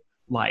overview.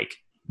 Like,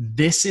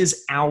 this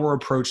is our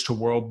approach to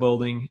world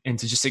building, and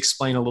to just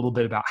explain a little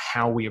bit about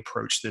how we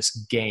approach this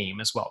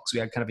game as well, because we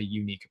had kind of a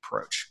unique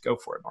approach. Go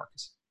for it,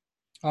 Marcus.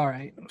 All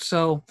right.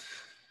 So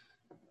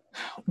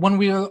when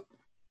we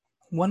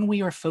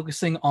are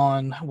focusing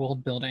on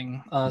world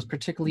building,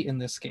 particularly in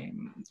this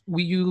game,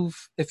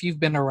 if you've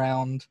been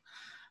around,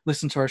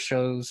 listened to our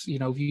shows,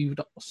 you've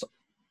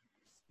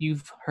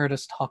heard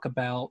us talk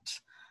about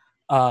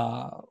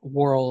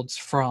worlds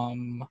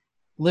from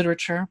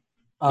literature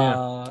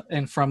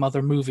and from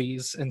other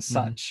movies and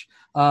such.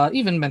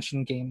 Even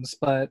mention games,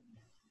 but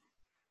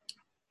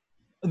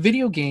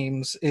video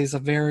games is a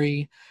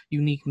very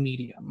unique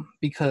medium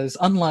because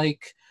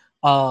unlike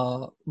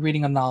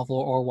reading a novel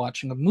or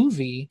watching a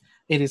movie,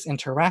 it is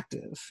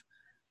interactive.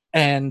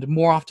 And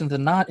more often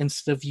than not,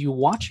 instead of you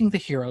watching the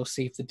hero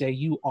save the day,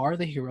 you are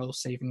the hero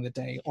saving the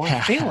day or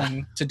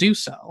failing to do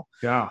so.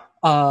 Yeah.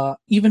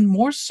 Even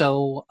more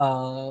so,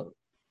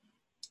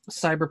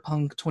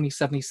 Cyberpunk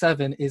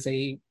 2077 is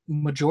a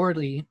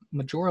majorly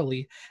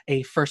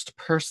a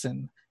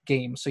first-person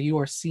game. So you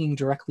are seeing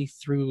directly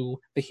through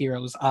the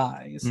hero's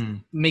eyes,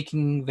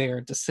 making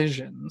their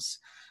decisions.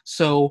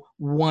 So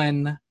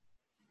when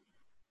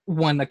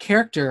a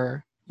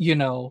character, you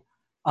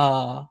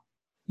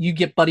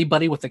get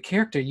buddy with a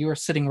character, you are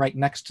sitting right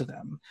next to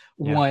them.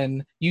 Yeah.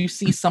 When you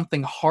see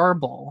something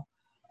horrible,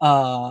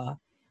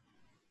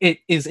 it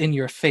is in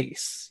your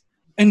face.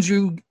 And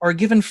you are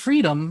given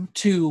freedom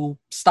to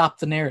stop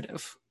the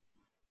narrative,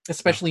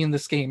 especially in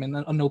this game, in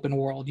an open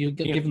world. You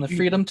get given the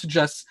freedom to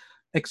just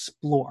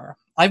explore.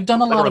 I've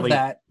done a lot of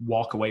that.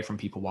 Walk away from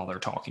people while they're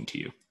talking to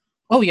you.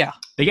 Oh, yeah.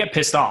 They get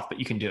pissed off, but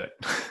you can do it.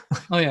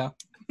 Oh, yeah.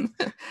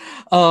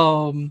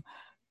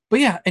 But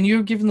yeah, and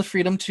you're given the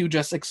freedom to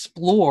just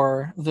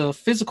explore the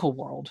physical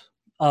world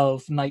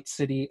of Night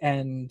City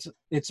and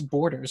its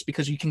borders,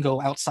 because you can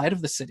go outside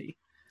of the city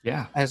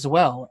as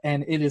well.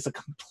 And it is a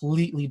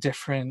completely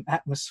different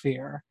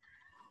atmosphere.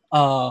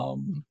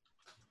 So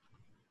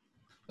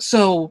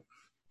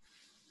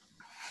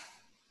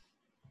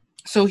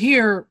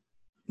here,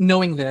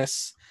 knowing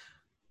this,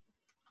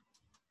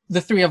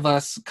 the three of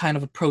us kind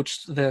of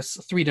approached this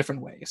three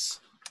different ways,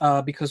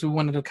 because we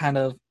wanted to kind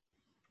of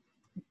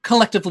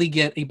collectively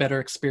get a better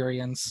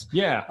experience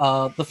Yeah.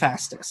 the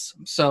fastest.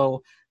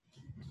 So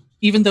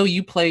even though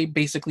you play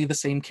basically the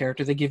same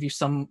character, they give you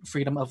some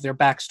freedom of their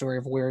backstory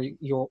of where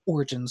your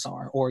origins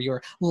are or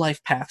your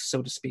life path,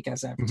 so to speak,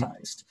 as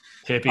advertised.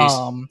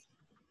 Hippies.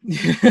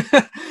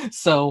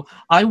 So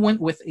I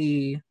went with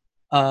a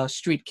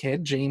street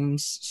kid.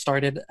 James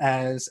started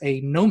as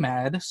a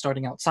nomad,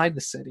 starting outside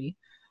the city,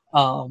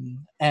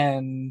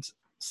 and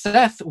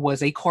Seth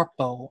was a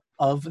corpo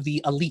of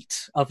the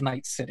elite of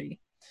Night City.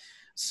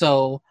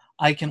 So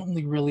I can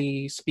only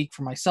really speak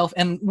for myself.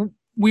 And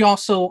we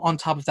also, on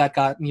top of that,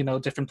 got,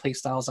 different play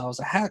styles. I was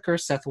a hacker.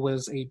 Seth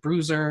was a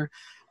bruiser.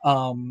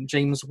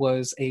 James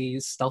was a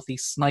stealthy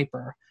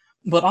sniper.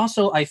 But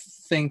also, I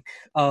think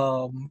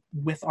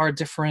with our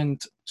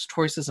different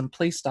choices and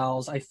play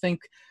styles, I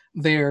think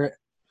there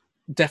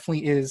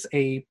definitely is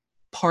a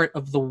part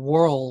of the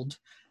world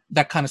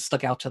that kind of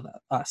stuck out to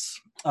us.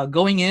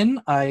 Going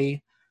in,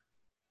 I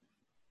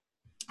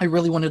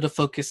really wanted to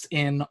focus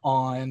in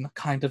on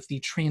kind of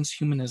the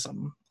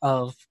transhumanism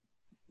of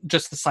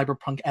just the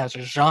cyberpunk as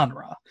a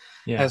genre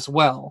as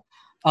well.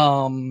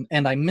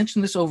 And I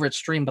mentioned this over at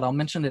stream, but I'll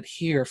mention it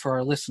here for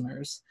our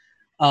listeners.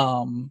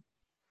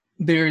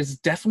 There is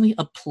definitely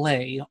a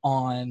play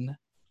on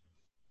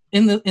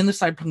in the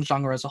cyberpunk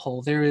genre as a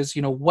whole. There is,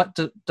 what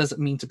does it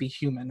mean to be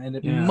human? And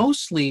it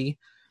mostly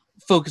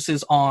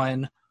focuses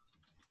on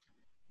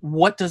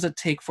what does it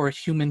take for a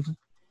human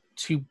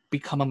to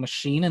become a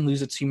machine and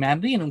lose its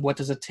humanity, and what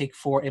does it take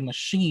for a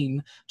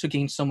machine to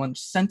gain so much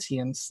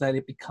sentience that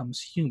it becomes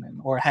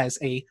human or has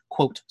a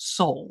quote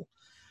soul.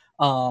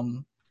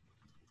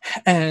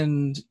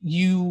 And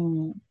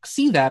you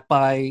see that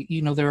by,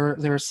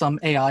 there are some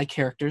AI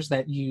characters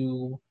that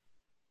you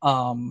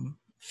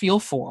feel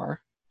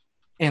for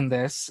in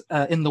this.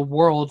 In the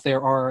world,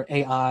 there are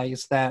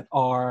AIs that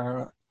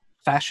are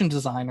fashion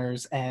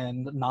designers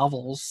and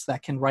novels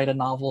that can write a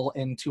novel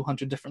in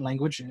 200 different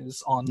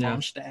languages on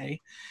launch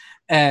day.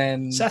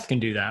 And Seth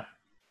can do that.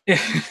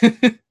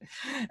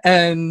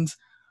 and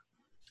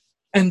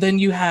then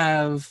you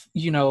have,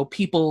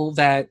 people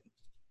that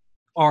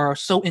are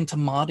so into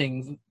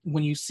modding.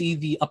 When you see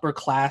the upper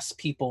class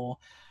people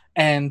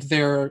and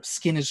their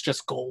skin is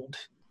just gold,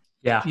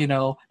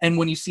 and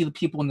when you see the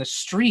people in the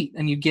street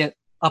and you get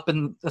up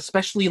in,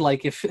 especially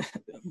like if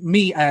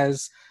me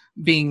as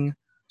being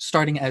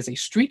starting as a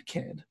street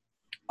kid,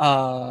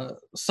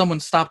 someone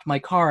stopped my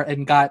car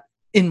and got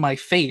in my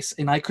face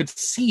and I could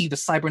see the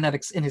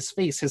cybernetics in his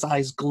face, his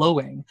eyes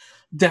glowing.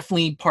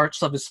 Definitely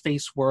parts of his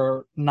face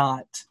were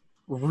not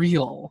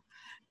real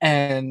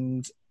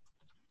and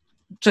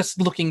just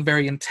looking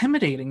very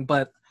intimidating.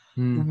 But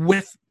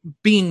with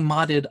being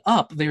modded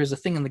up, there's a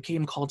thing in the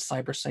game called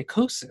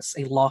cyberpsychosis,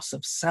 a loss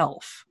of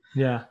self.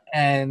 Yeah.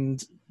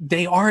 And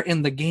they are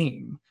in the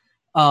game.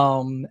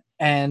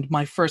 And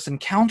my first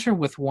encounter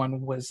with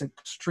one was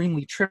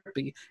extremely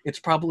trippy. It's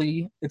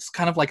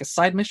kind of like a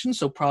side mission,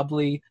 so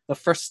probably the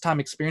first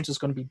time experience is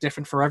going to be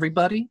different for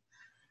everybody.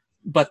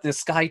 But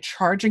this guy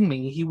charging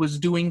me, he was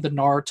doing the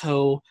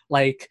Naruto,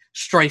 like,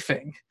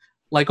 strafing,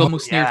 like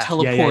almost near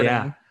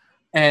teleporting.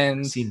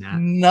 And seen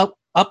that.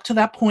 Up to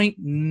that point,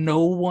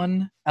 no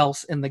one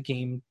else in the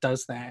game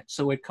does that.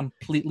 So it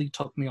completely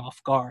took me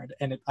off guard,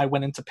 and I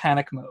went into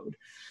panic mode.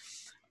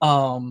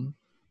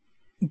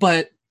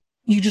 But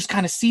you just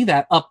kind of see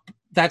that up.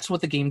 That's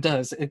what the game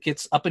does. It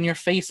gets up in your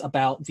face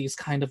about these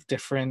kind of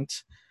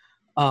different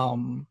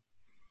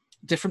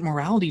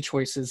morality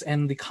choices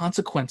and the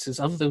consequences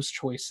of those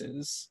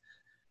choices.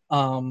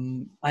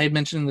 I had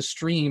mentioned in the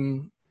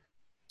stream,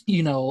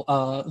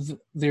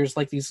 there's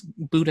like these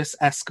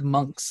Buddhist-esque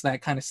monks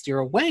that kind of steer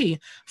away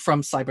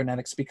from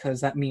cybernetics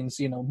because that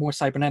means, more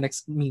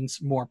cybernetics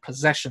means more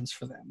possessions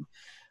for them.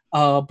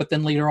 But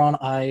then later on,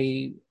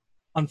 I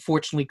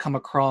unfortunately come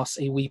across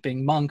a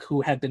weeping monk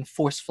who had been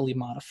forcefully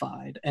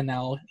modified, and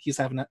now he's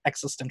having an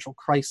existential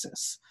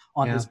crisis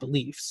on his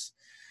beliefs.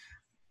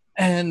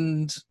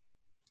 And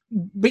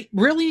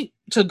really,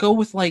 to go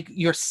with like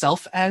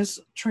yourself as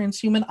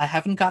transhuman, I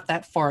haven't got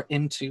that far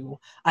into.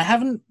 I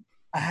have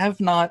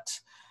not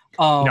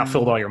You've not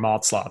filled all your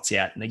mod slots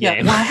yet in the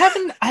game. Well,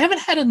 I haven't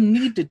had a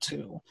needed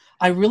to.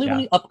 I really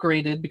only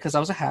upgraded because I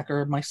was a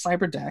hacker, my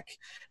cyber deck,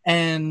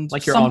 and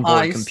like your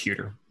onboard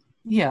computer.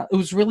 Yeah, it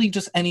was really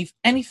just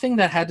anything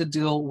that had to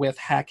deal with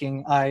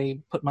hacking, I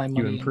put my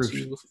money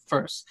into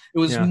first. It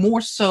was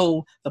more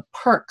so the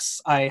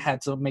perks I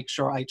had to make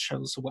sure I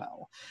chose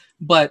well.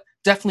 But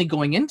definitely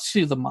going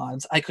into the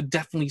mods, I could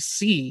definitely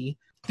see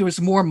there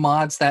was more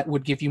mods that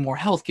would give you more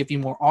health, give you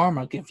more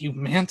armor, give you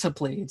manta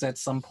blades at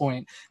some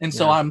point. And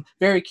so I'm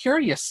very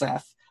curious,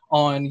 Seth,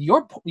 on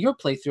your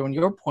playthrough and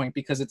your point,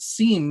 because it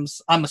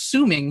seems, I'm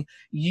assuming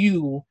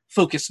you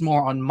focus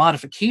more on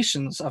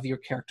modifications of your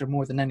character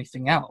more than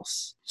anything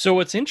else. So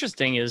what's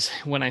interesting is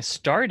when I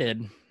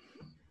started,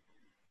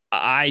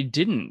 I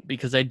didn't,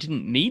 because I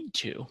didn't need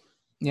to.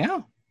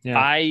 Yeah.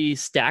 I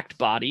stacked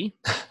body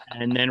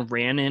and then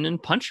ran in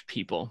and punched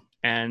people.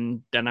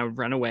 And then I would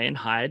run away and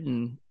hide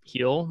and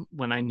heal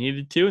when I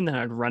needed to, and then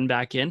I'd run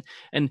back in.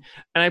 And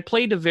I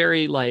played a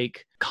very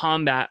like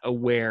combat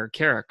aware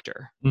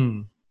character.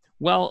 Mm.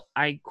 Well,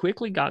 I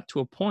quickly got to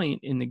a point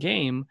in the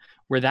game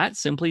where that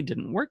simply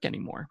didn't work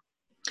anymore,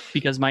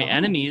 because my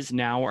enemies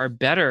now are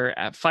better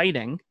at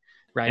fighting,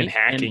 right? And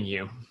hacking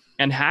you.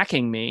 And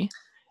hacking me.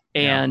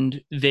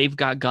 And they've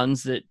got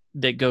guns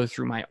that go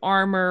through my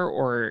armor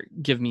or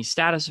give me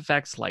status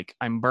effects like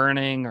I'm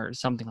burning or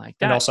something like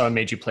that. And also I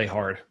made you play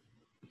hard.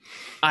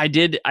 I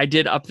did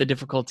up the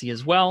difficulty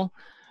as well.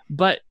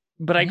 But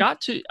I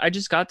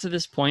just got to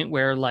this point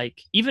where,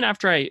 like, even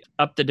after I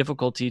upped the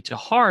difficulty to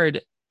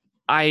hard,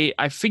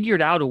 I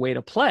figured out a way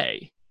to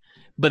play.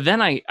 But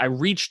then I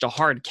reached a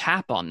hard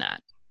cap on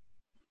that.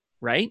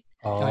 Right?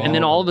 Oh. And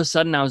then all of a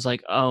sudden I was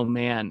like, oh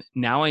man,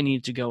 now I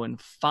need to go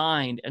and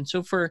find. And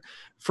so for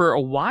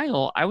a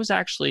while, I was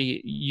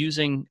actually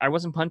I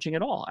wasn't punching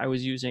at all. I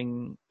was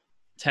using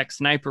tech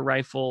sniper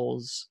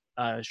rifles,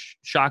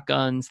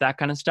 shotguns, that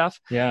kind of stuff.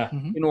 Yeah.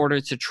 In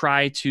order to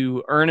try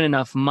to earn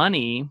enough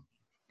money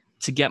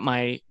to get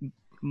my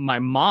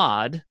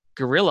mod,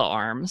 Gorilla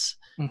Arms,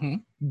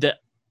 that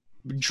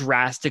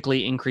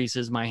drastically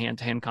increases my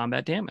hand-to-hand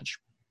combat damage.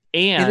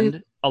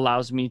 And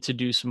allows me to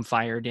do some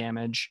fire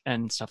damage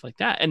and stuff like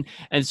that.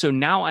 And so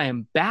now I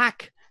am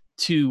back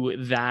to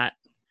that.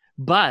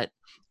 But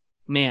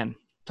man,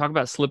 talk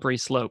about slippery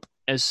slope.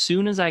 As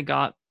soon as I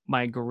got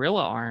my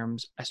Gorilla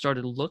Arms, I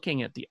started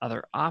looking at the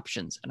other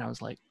options, and I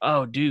was like,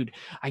 oh dude,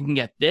 I can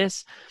get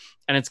this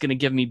and it's going to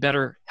give me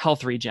better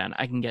health regen.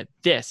 I can get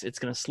this. It's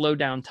going to slow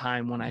down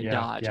time when I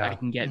dodge. I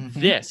can get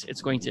this.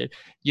 It's going to,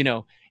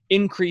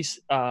 increase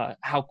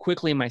how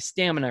quickly my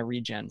stamina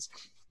regens.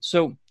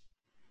 So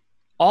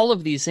all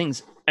of these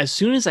things, as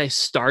soon as I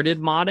started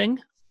modding,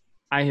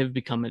 I have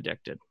become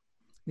addicted.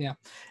 Yeah.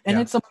 And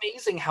it's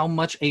amazing how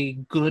much a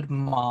good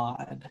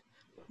mod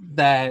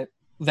that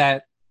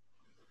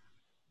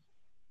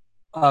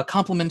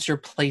complements your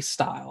play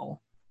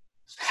style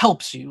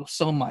helps you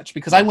so much.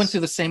 Because I went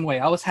through the same way.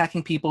 I was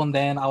hacking people, and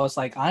then I was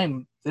like,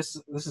 this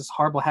is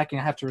horrible hacking.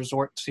 I have to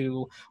resort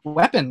to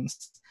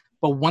weapons.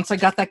 But once I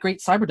got that great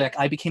cyber deck,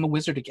 I became a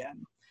wizard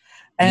again.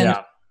 And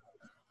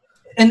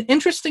an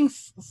interesting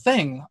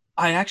thing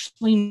I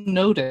actually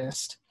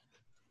noticed,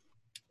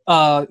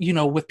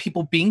 with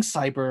people being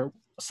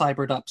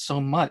cybered up so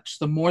much,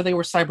 the more they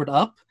were cybered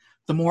up,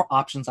 the more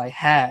options I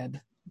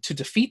had to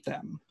defeat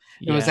them.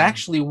 It was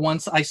actually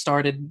once I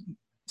started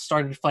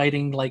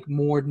fighting like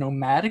more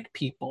nomadic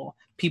people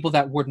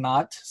that were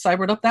not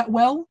cybered up that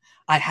well,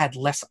 I had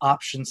less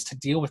options to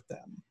deal with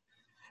them.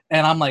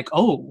 And I'm like,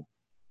 oh,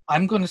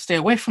 I'm going to stay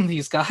away from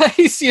these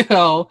guys,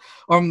 or,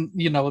 I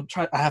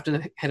have to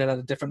hit it at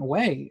a different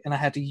way. And I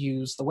had to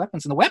use the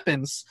weapons. And the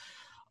weapons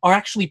are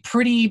actually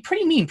pretty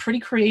mean, pretty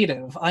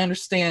creative. I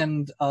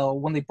understand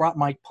when they brought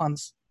Mike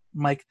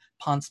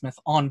Pondsmith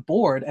on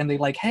board, and they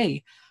like,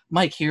 hey,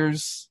 Mike,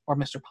 or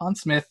Mr.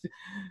 Pondsmith,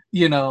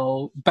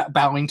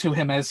 bowing to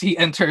him as he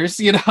enters,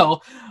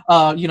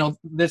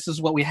 this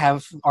is what we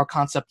have, our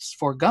concepts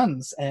for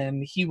guns.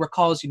 And he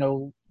recalls,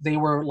 they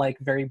were like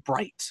very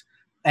bright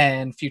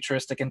and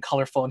futuristic and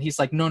colorful. And he's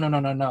like,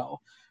 no.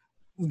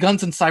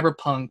 Guns in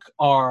Cyberpunk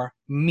are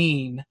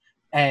mean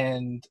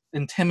and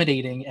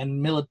intimidating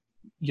and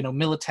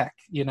Militech,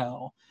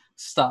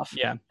 stuff.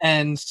 Yeah.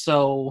 And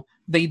so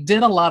they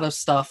did a lot of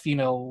stuff,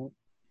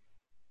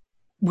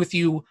 with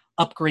you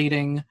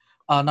upgrading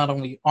not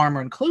only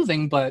armor and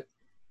clothing, but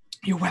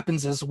your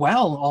weapons as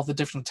well, all the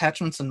different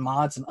attachments and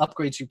mods and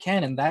upgrades you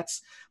can. And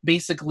that's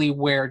basically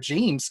where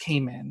James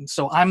came in.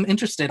 So I'm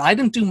interested. I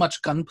didn't do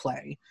much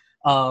gunplay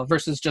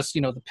versus just,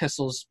 the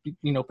pistols,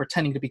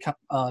 pretending to be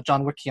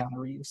John Wick Keanu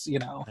Reeves,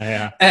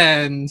 Yeah.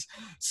 And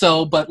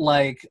so, but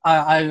like,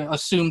 I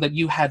assume that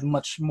you had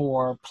much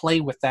more play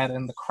with that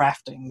in the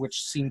crafting,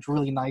 which seemed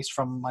really nice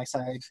from my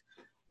side,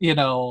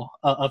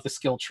 of the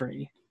skill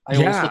tree. I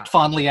always looked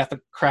fondly at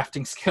the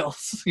crafting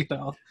skills,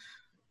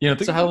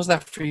 So how was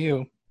that for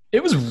you?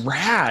 It was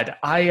rad.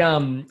 I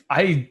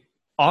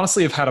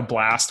honestly have had a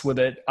blast with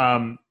it.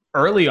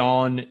 Early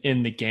on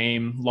in the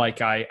game, like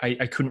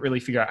I couldn't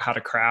really figure out how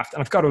to craft. And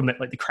I've got to admit,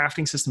 like the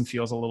crafting system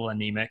feels a little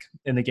anemic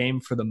in the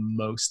game for the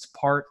most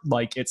part.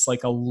 Like it's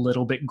like a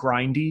little bit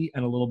grindy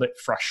and a little bit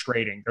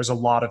frustrating. There's a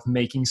lot of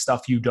making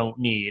stuff you don't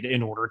need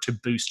in order to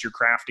boost your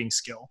crafting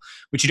skill,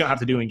 which you don't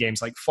have to do in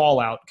games like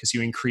Fallout, because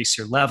you increase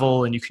your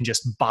level and you can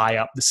just buy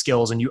up the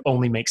skills and you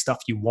only make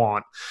stuff you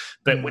want.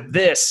 But with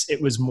this,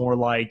 it was more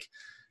like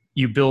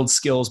you build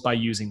skills by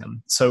using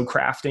them. So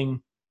crafting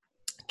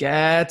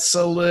gets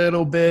a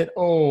little bit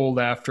old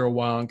after a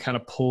while and kind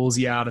of pulls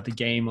you out of the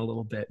game a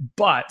little bit.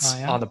 But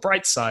on the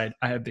bright side,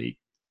 I have a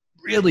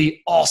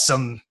really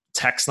awesome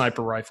tech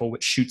sniper rifle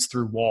which shoots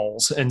through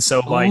walls. And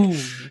so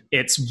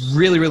it's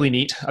really, really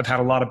neat. I've had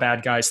a lot of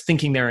bad guys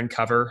thinking they're in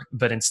cover,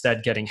 but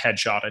instead getting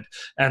headshotted.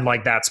 And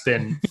like that's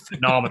been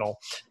phenomenal.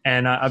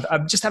 And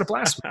I've just had a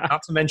blast.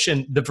 Not to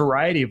mention the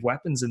variety of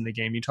weapons in the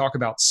game. You talk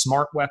about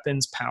smart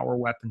weapons, power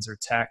weapons, or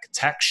tech.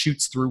 Tech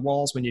shoots through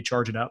walls when you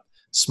charge it up.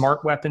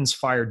 Smart weapons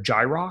fire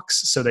gyrox,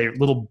 so they're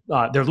little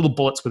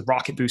bullets with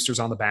rocket boosters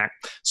on the back,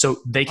 so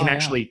they can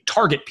actually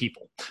target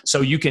people.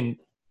 So you can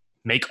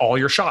make all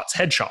your shots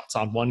headshots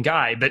on one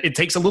guy, but it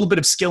takes a little bit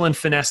of skill and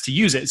finesse to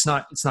use it. It's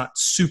not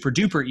super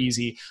duper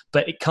easy,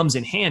 but it comes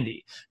in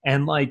handy.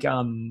 And like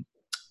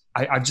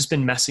I've just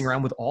been messing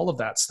around with all of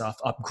that stuff,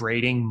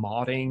 upgrading,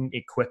 modding,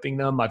 equipping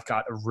them. I've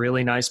got a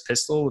really nice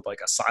pistol with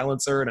like a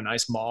silencer and a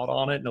nice mod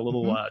on it and a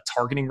little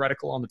targeting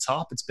reticle on the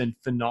top. It's been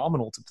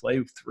phenomenal to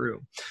play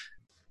through.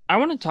 I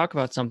want to talk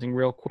about something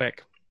real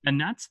quick, and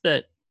that's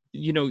that,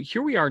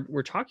 here we are,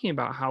 we're talking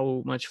about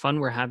how much fun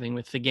we're having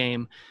with the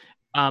game.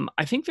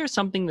 I think there's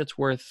something that's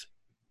worth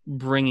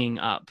bringing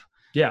up.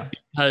 Yeah.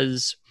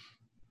 Because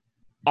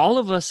all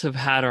of us have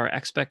had our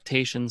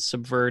expectations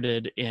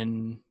subverted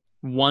in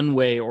one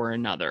way or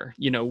another.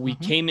 We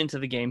came into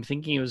the game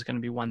thinking it was going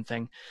to be one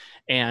thing,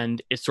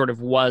 and it sort of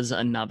was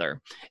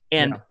another.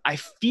 And I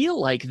feel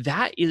like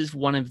that is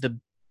one of the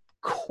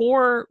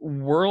core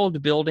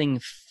world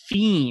building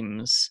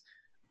themes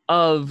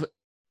of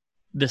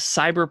the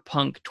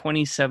Cyberpunk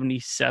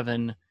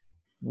 2077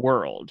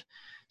 world.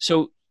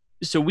 So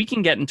we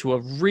can get into a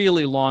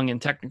really long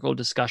and technical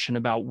discussion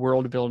about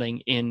world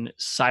building in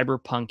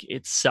Cyberpunk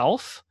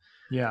itself.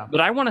 Yeah.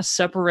 But I want to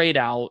separate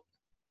out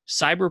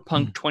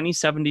Cyberpunk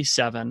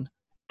 2077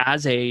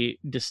 as a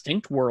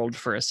distinct world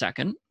for a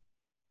second.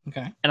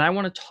 Okay. And I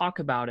want to talk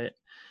about it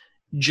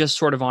just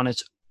sort of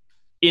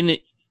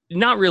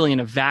not really in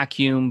a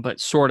vacuum, but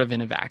sort of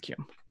in a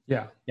vacuum.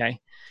 Yeah.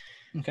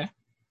 Okay.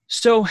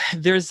 So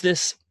there's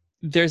this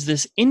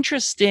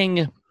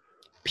interesting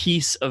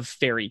piece of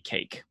fairy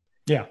cake.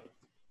 Yeah.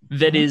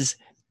 That is,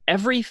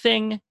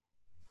 everything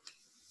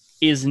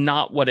is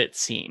not what it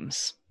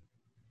seems.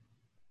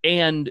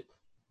 And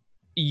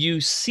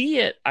you see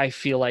it, I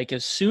feel like,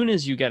 as soon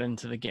as you get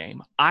into the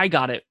game. I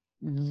got it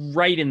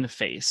right in the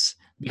face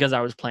because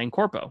I was playing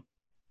Corpo.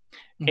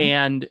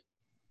 And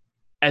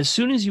as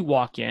soon as you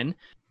walk in,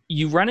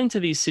 you run into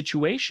these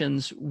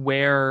situations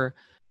where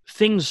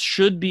things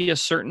should be a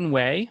certain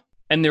way,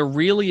 and they're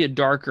really a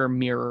darker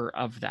mirror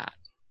of that.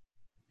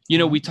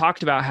 We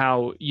talked about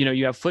how,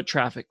 you have foot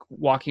traffic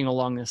walking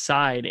along the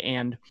side,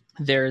 and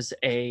there's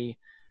a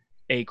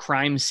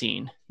crime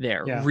scene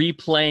there,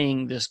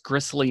 replaying this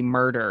grisly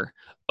murder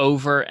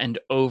over and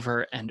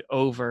over and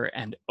over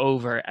and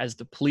over as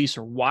the police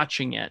are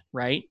watching it,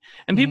 right?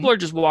 And people are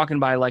just walking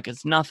by like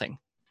it's nothing.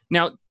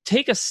 Now,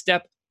 take a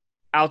step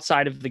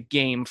outside of the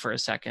game for a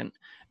second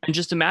and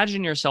just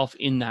imagine yourself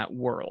in that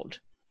world.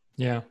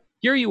 Yeah.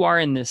 Here you are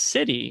in this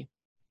city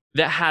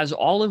that has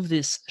all of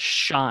this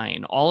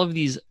shine, all of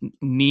these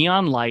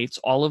neon lights,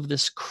 all of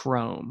this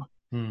chrome.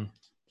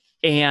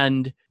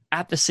 And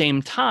at the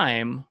same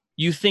time,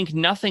 you think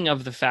nothing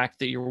of the fact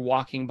that you're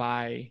walking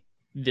by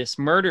this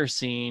murder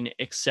scene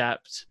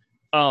except,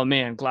 oh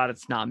man, glad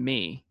it's not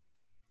me.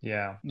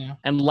 Yeah.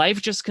 And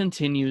life just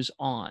continues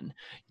on.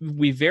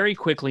 We very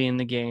quickly in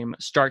the game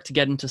start to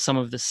get into some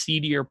of the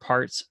seedier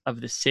parts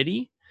of the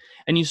city,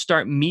 and you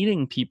start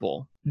meeting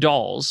people,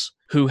 dolls,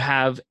 who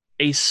have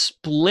a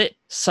split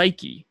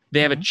psyche. They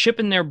have a chip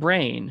in their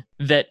brain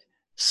that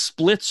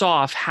splits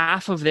off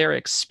half of their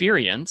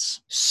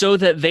experience so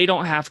that they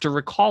don't have to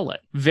recall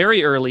it.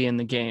 Very early in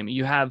the game,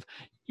 you have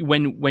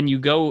when you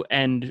go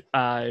and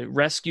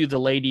rescue the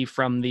lady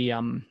from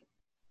the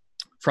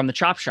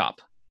chop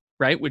shop,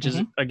 right? Which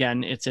is,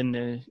 again, it's in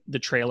the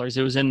trailers.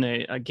 It was in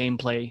the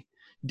gameplay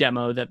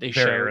demo that they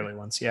showed. Very early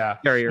ones, yeah.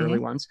 Very early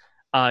ones.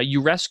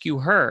 You rescue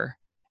her,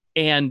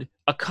 and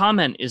a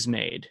comment is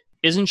made.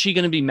 Isn't she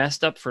going to be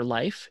messed up for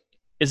life?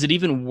 Is it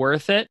even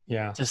worth it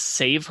to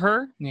save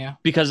her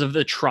because of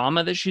the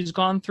trauma that she's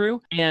gone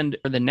through? And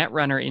the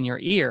netrunner in your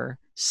ear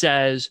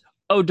says,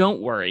 oh,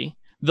 don't worry.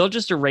 They'll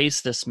just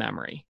erase this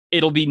memory.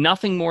 It'll be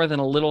nothing more than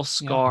a little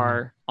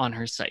scar on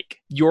her psyche.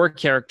 Your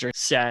character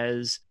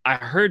says, I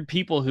heard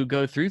people who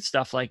go through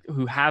stuff like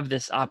who have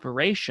this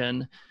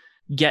operation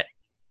get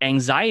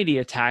anxiety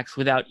attacks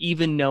without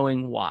even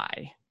knowing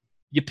why.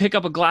 You pick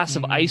up a glass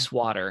of ice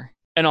water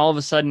and all of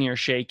a sudden you're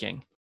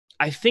shaking.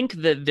 I think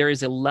that there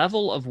is a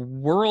level of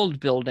world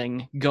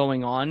building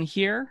going on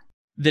here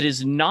that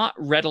is not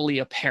readily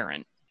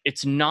apparent.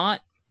 It's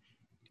not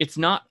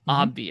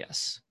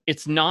obvious.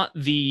 It's not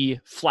the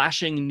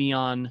flashing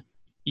neon,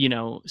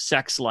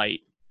 sex light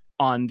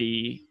on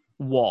the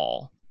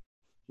wall,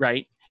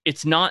 right?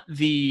 It's not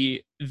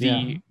the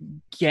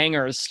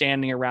gangers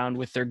standing around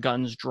with their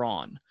guns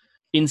drawn.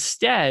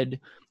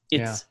 Instead,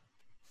 it's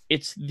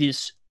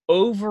this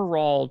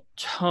overall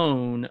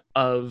tone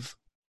of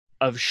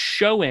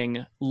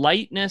showing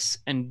lightness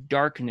and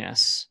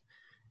darkness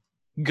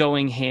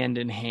going hand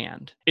in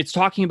hand. It's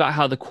talking about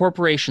how the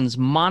corporations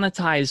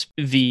monetize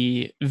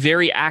the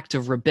very act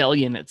of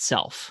rebellion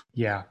itself.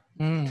 Yeah.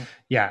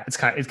 Yeah,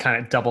 it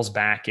kind of doubles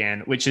back in,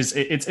 which is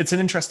it's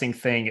an interesting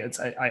thing.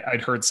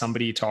 I'd heard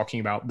somebody talking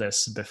about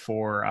this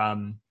before.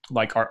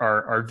 Like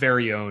our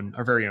very own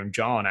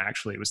John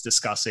actually was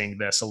discussing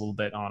this a little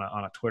bit on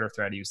a Twitter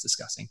thread he was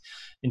discussing,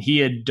 and he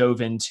had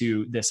dove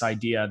into this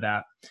idea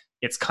that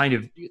it's kind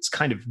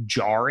of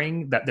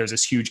jarring that there's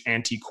this huge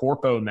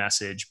anti-corpo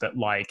message, but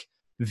like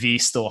V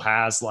still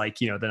has like,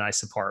 you know, the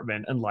nice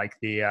apartment and like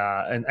the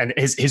and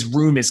his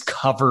room is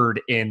covered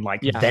in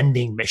like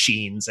vending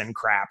machines and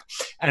crap.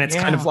 And it's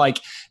kind of like,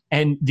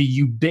 and the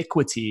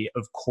ubiquity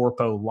of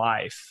corpo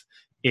life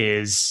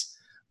is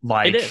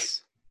like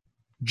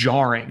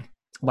jarring.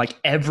 Like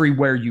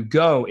everywhere you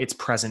go, it's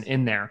present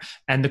in there.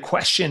 And the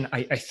question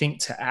I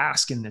think to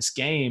ask in this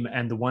game,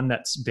 and the one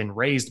that's been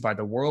raised by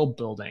the world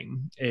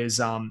building, is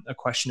a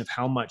question of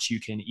how much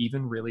you can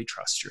even really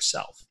trust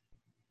yourself,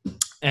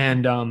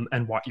 and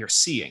what you're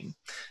seeing,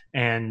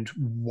 and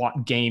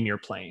what game you're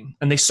playing.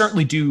 And they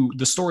certainly do.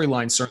 The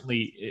storyline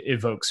certainly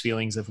evokes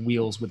feelings of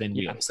wheels within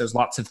wheels. There's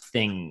lots of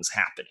things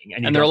happening,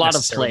 and there are a lot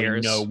of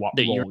players know what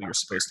role you're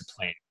supposed to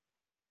play.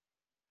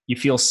 You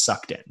feel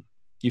sucked in.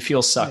 You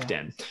feel sucked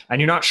in, and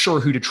you're not sure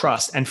who to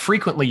trust. And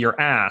frequently you're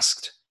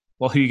asked,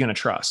 well, who are you going to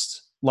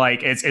trust?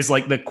 Like, it's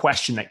like the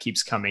question that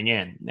keeps coming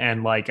in.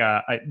 And like,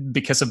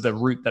 because of the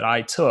route that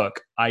I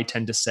took, I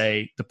tend to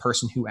say the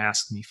person who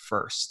asked me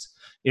first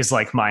is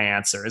like my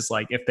answer. Is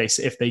like, if they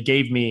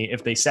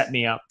set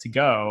me up to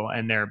go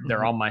and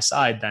they're on my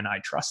side, then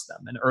I trust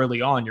them. And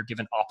early on, you're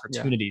given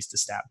opportunities to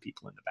stab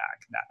people in the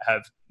back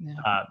that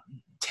have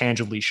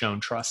tangibly shown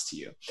trust to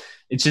you.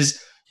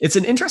 It's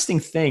an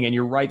interesting thing, and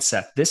you're right,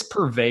 Seth. This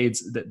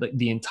pervades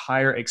the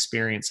entire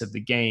experience of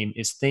the game,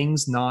 is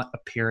things not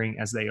appearing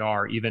as they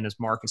are, even as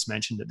Marcus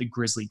mentioned, at the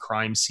grisly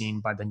crime scene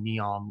by the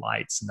neon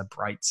lights and the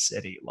bright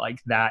city. Like,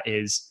 that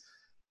is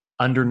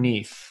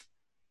underneath.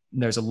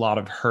 There's a lot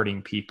of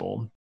hurting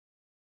people.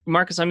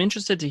 Marcus, I'm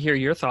interested to hear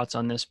your thoughts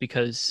on this,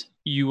 because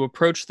you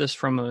approach this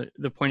from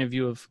the point of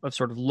view of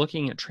sort of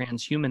looking at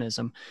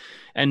transhumanism.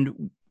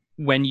 And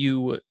when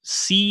you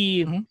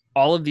see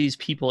all of these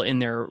people in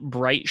their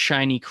bright,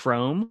 shiny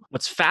chrome,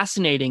 what's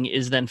fascinating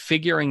is then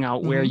figuring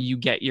out where you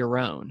get your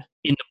own.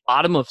 In the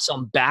bottom of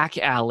some back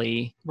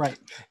alley. Right.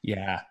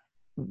 Yeah.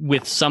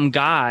 With some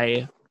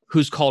guy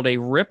who's called a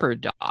Ripper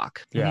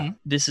Doc. Yeah.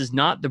 This is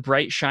not the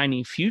bright,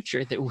 shiny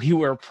future that we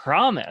were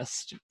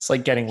promised. It's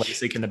like getting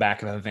LASIK in the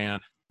back of a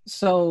van.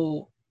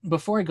 So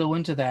before I go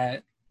into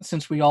that,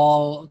 since we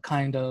all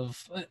kind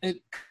of...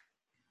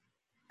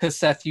 Because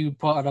Seth, you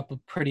brought up a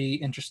pretty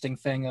interesting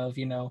thing of,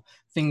 you know,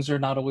 things are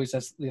not always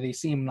as they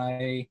seem. And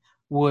I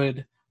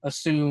would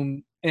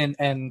assume,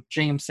 and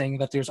James saying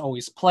that there's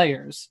always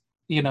players,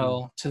 you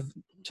know, to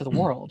the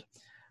world.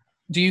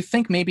 Do you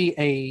think maybe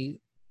a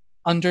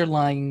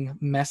underlying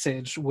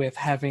message with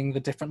having the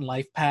different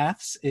life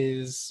paths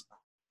is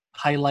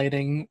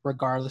highlighting,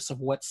 regardless of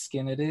what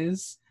skin it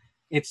is,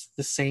 it's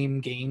the same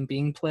game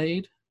being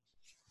played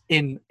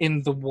in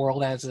the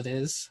world as it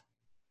is?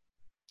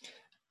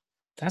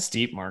 That's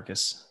deep,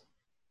 Marcus.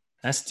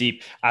 That's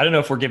deep. I don't know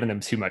if we're giving them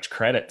too much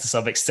credit to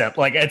some extent.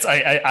 Like, it's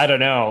I don't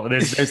know.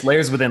 There's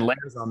layers within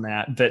layers on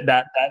that. But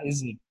that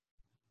is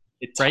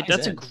right.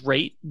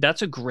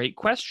 That's a great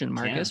question,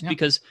 Marcus,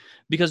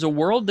 because a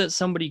world that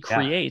somebody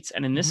creates,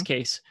 and in this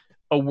case,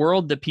 a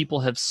world that people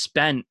have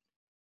spent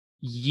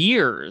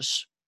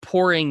years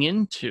pouring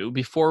into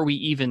before we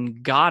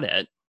even got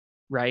it,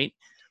 right?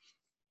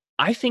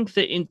 I think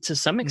that to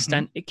some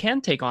extent it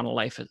can take on a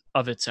life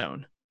of its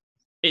own.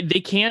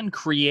 They can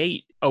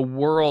create a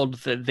world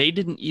that they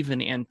didn't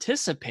even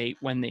anticipate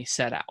when they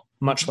set out.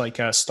 Much like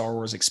a Star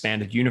Wars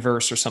Expanded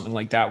Universe or something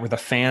like that, where the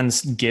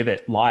fans give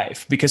it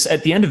life. Because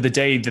at the end of the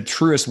day, the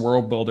truest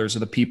world builders are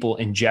the people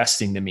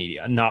ingesting the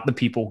media, not the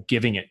people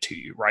giving it to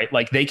you, right?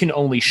 Like, they can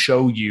only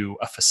show you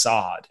a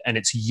facade, and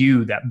it's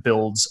you that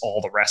builds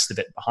all the rest of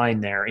it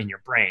behind there in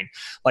your brain.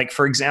 Like,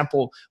 for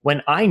example,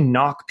 when I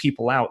knock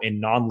people out in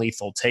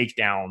non-lethal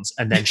takedowns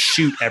and then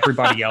shoot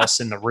everybody else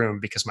in the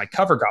room because my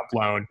cover got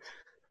blown,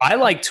 I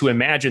like to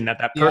imagine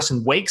that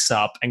person wakes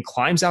up and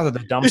climbs out of the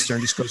dumpster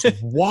and just goes,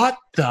 what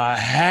the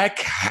heck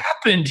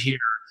happened here?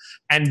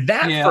 And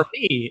that for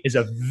me is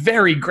a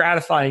very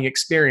gratifying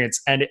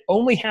experience. And it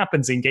only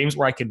happens in games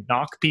where I can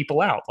knock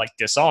people out, like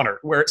Dishonored,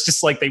 where it's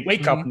just like they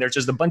wake up and there's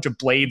just a bunch of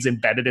blades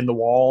embedded in the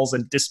walls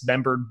and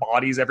dismembered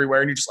bodies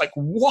everywhere. And you're just like,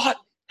 what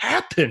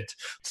happened?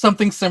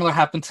 Something similar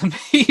happened to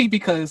me,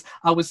 because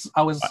I was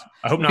I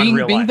hope not being in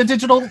real life.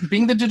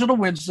 being the digital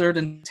wizard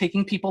and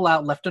taking people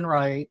out left and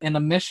right in a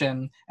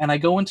mission, and I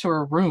go into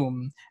a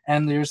room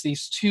and there's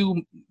these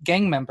two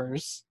gang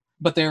members,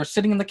 but they're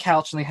sitting on the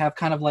couch and they have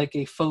kind of like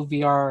a faux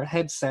VR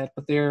headset,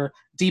 but they're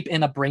deep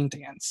in a brain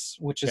dance,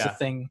 which is a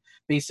thing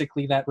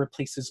basically that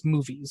replaces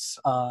movies.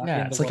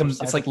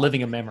 It's like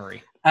living a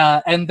memory.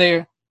 And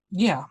they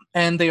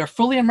are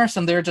fully immersed,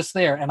 and they're just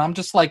there. And I'm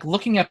just like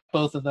looking at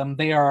both of them.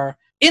 They are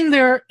in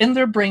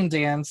their brain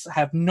dance,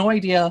 have no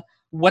idea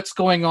what's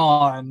going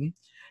on.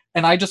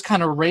 And I just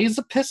kind of raise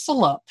a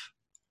pistol up,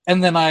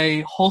 and then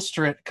I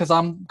holster it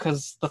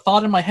because the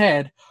thought in my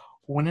head,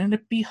 wouldn't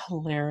it be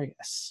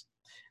hilarious?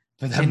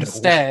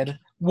 Instead,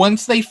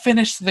 once they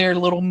finish their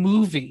little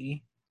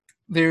movie,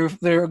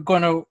 they're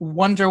gonna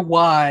wonder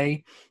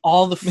why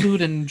all the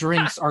food and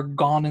drinks are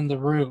gone in the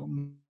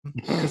room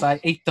because I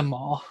ate them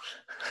all.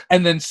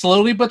 And then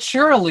slowly but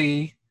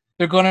surely,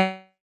 they're going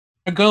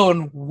to go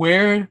and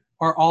where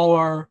are all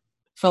our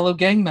fellow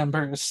gang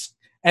members,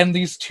 and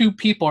these two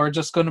people are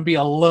just going to be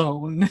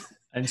alone,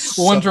 and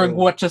wondering so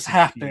what just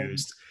happened.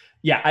 confused.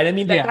 Yeah, I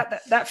mean Yeah.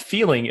 that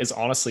feeling is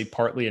honestly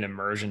partly an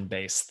immersion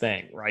based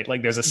thing, right?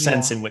 Like there's a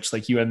sense in which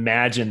like you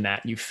imagine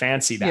that, you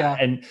fancy that, Yeah.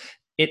 and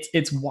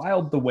it's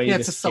wild the way Yeah,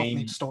 it's a this self-made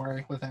game.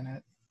 story within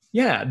it.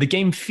 Yeah, the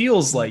game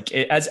feels like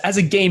it, as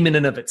a game in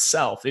and of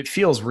itself, it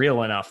feels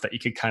real enough that you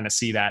could kind of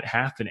see that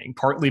happening.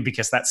 Partly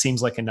because that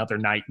seems like another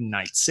night in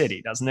Night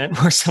City, doesn't it?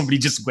 Where somebody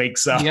just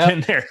wakes up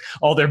and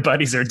all their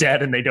buddies are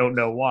dead and they don't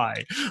know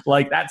why.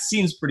 Like that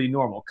seems pretty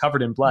normal.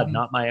 Covered in blood,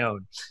 not my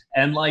own.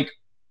 And like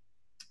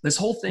this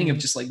whole thing of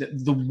just like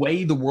the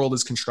way the world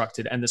is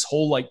constructed and this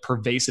whole like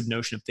pervasive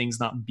notion of things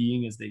not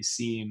being as they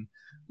seem,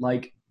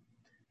 like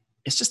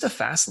it's just a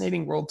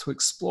fascinating world to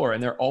explore.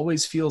 And there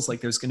always feels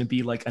like there's going to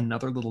be like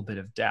another little bit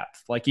of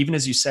depth. Like even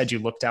as you said, you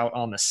looked out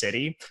on the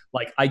city,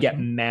 like I get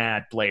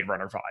mad Blade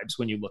Runner vibes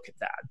when you look at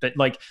that. But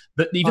like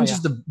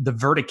just the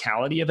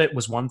verticality of it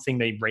was one thing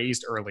they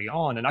raised early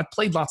on. And I've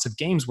played lots of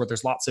games where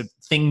there's lots of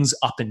things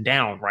up and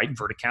down, right?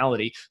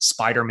 Verticality,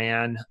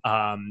 Spider-Man,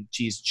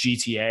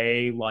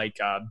 GTA, like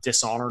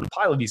Dishonored, a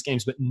pile of these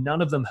games, but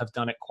none of them have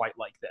done it quite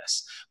like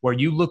this, where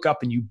you look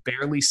up and you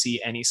barely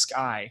see any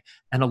sky.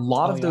 And a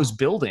lot of those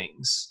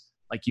buildings,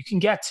 like you can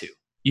get to,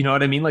 you know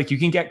what I mean? Like you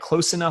can get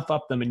close enough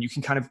up them and you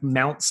can kind of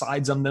mount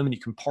sides on them and you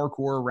can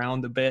parkour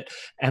around a bit.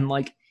 And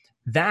like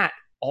that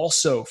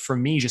also for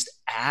me just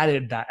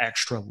added that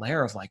extra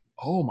layer of like,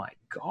 oh my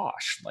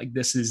gosh, like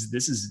this is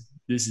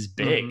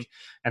big.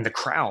 And the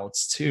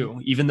crowds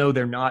too, even though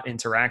they're not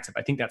interactive.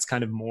 I think that's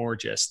kind of more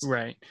just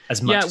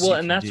as much as you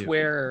and can that's do,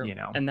 where, you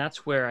know? and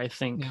that's where I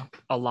think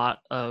a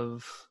lot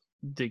of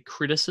the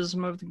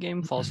criticism of the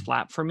game falls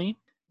flat for me.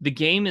 The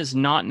game is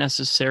not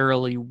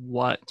necessarily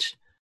what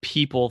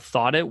people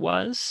thought it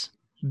was,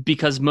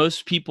 because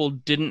most people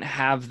didn't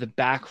have the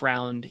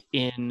background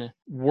in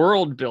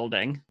world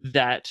building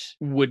that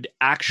would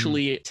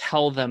actually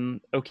tell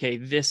them, okay,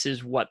 this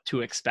is what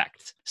to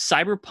expect.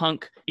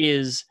 Cyberpunk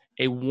is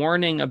a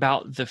warning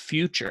about the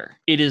future.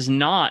 It is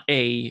not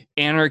a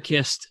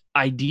anarchist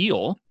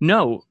ideal.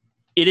 No,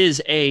 it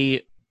is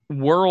a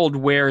world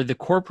where the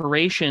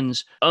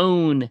corporations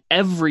own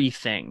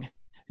everything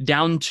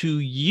down to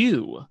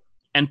you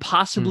and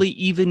possibly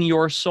even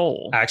your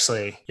soul.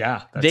 Actually,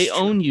 yeah. They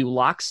own you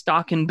lock,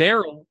 stock, and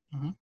barrel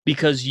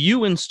because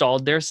you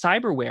installed their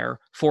cyberware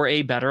for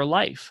a better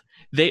life.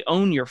 They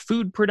own your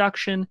food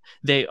production.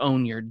 They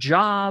own your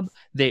job.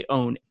 They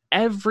own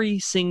every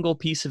single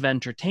piece of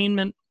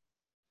entertainment.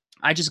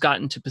 I just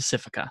got into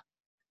Pacifica.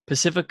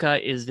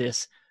 Pacifica is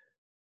this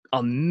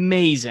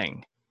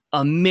amazing,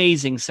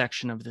 amazing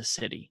section of the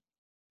city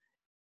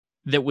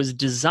that was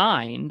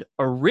designed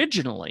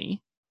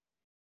originally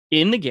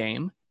in the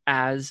game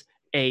as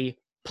a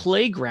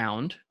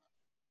playground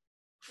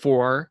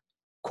for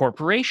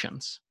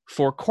corporations,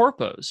 for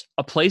corpos,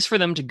 a place for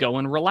them to go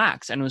and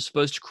relax. And it was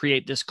supposed to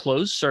create this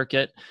closed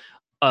circuit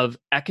of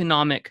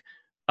economic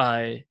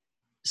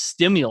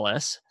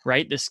stimulus,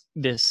 right?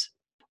 This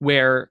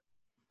where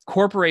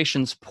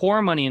corporations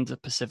pour money into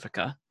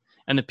Pacifica,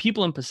 and the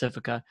people in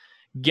Pacifica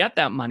get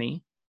that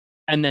money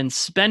and then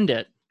spend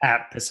it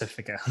at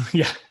Pacifica.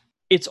 Yeah.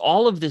 It's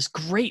all of this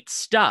great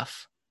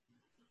stuff,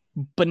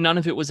 but none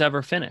of it was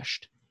ever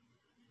finished.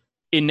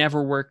 It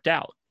never worked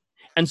out.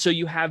 And so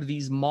you have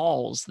these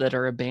malls that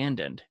are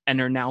abandoned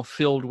and are now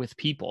filled with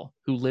people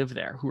who live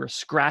there, who are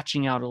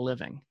scratching out a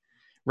living,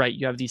 right?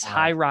 You have these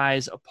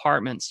high-rise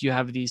apartments. You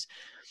have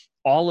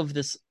all of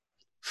this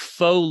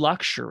faux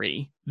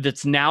luxury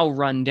that's now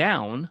run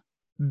down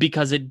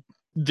because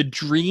the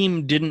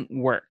dream didn't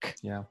work.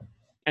 Yeah.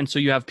 And so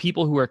you have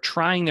people who are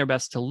trying their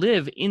best to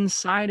live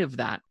inside of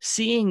that,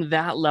 seeing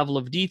that level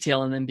of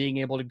detail and then being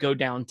able to go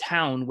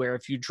downtown where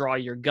if you draw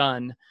your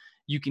gun,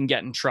 you can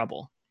get in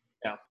trouble.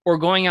 Yeah. Or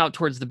going out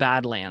towards the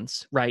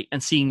Badlands, right?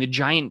 And seeing the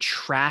giant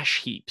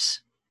trash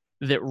heaps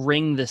that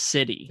ring the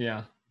city.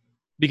 Yeah.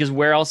 Because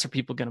where else are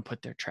people going to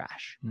put their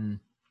trash?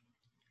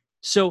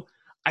 So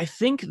I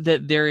think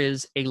that there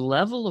is a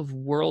level of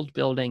world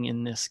building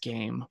in this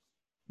game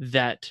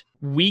that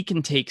we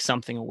can take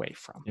something away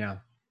from. Yeah.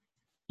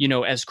 You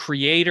know, as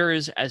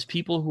creators, as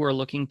people who are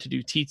looking to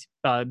do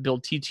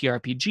build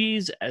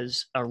TTRPGs,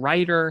 as a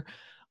writer,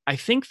 I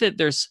think that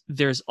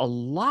there's a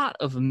lot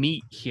of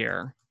meat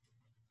here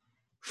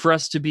for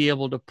us to be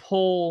able to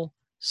pull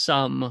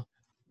some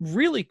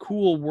really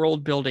cool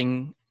world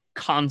building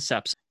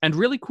concepts and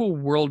really cool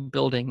world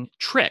building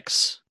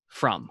tricks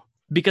from,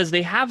 because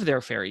they have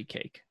their fairy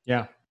cake.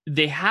 Yeah.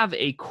 They have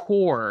a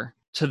core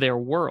to their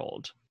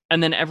world,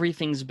 and then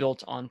everything's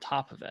built on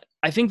top of it.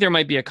 I think there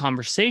might be a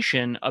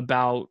conversation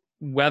about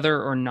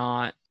whether or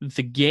not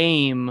the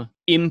game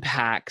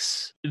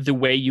impacts the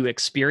way you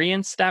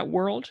experience that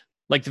world,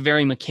 like the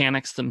very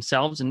mechanics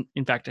themselves. And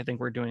in fact, I think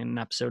we're doing an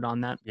episode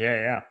on that.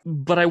 Yeah.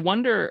 But I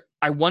wonder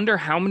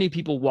how many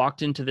people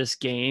walked into this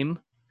game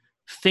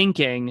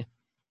thinking,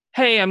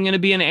 hey, I'm going to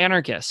be an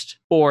anarchist,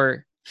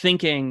 or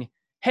thinking,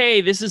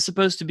 hey, this is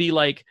supposed to be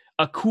like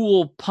a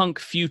cool punk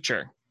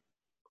future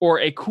or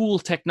a cool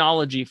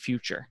technology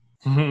future.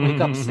 Wake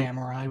up,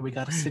 samurai. We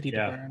got a city to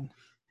Yeah. burn.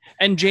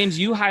 And James,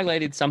 you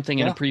highlighted something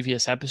in Yeah. a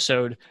previous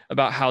episode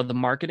about how the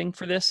marketing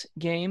for this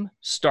game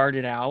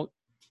started out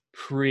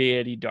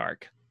pretty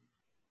dark.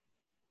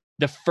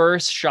 The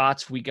first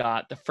shots we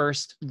got, the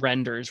first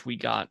renders we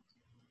got,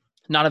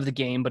 not of the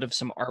game, but of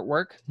some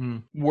artwork,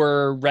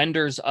 were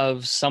renders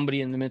of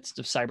somebody in the midst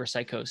of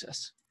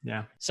cyberpsychosis.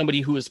 Yeah.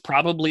 Somebody who is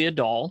probably a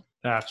doll.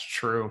 That's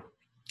true.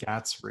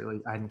 That's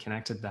really, I hadn't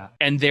connected that.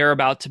 And they're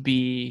about to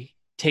be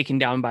taken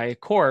down by a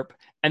corp.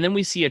 And then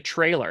we see a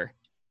trailer.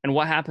 And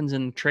what happens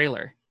in the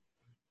trailer?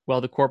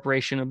 Well, the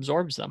corporation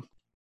absorbs them.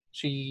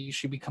 She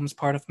becomes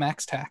part of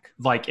MaxTac.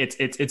 Like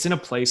it's in a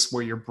place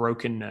where your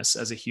brokenness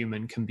as a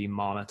human can be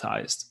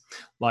monetized,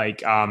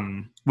 like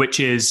which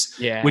is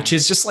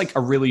just like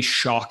a really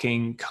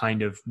shocking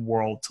kind of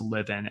world to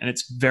live in, and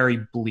it's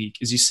very bleak.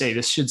 As you say,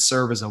 this should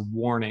serve as a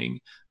warning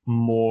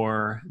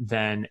more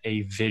than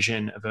a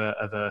vision of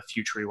a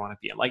future you want to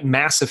be in. Like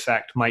Mass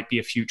Effect might be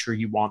a future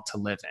you want to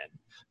live in,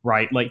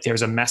 right? Like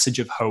there's a message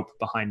of hope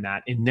behind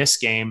that. In this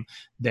game,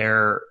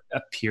 there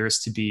appears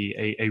to be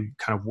a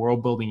kind of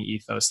world building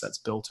ethos that's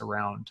built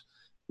around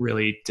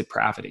really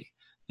depravity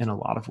in a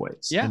lot of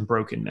ways, and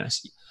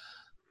brokenness.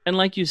 And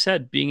like you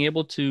said, being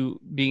able to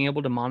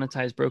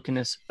monetize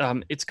brokenness,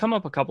 it's come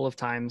up a couple of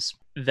times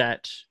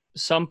that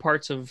some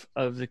parts of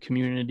the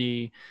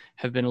community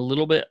have been a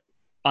little bit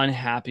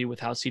unhappy with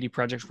how CD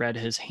Projekt Red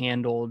has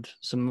handled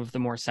some of the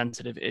more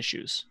sensitive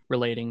issues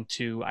relating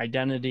to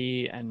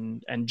identity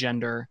and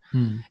gender.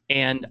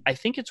 And I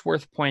think it's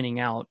worth pointing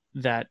out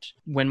that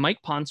when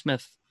Mike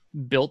Pondsmith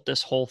built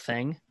this whole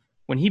thing,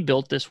 when he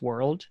built this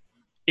world,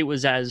 it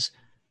was as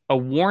a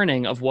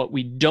warning of what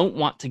we don't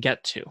want to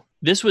get to.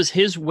 This was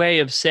his way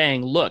of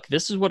saying, look,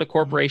 this is what a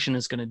corporation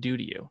is going to do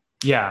to you.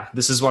 Yeah,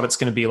 this is what it's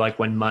going to be like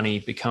when money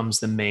becomes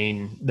the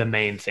main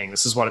thing.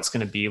 This is what it's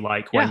going to be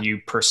like when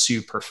you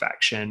pursue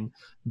perfection,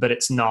 but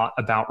it's not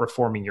about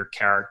reforming your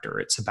character.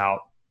 It's about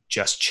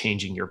just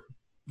changing your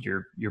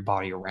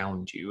body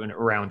around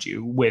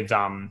you with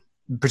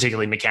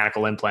particularly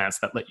mechanical implants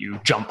that let you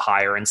jump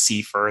higher and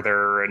see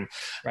further. And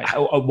at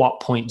what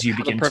point do you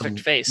begin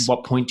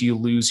what point do you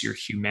lose your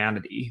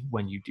humanity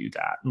when you do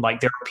that? And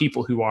like there are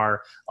people who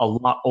are a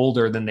lot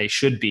older than they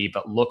should be,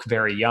 but look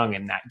very young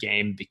in that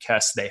game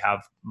because they have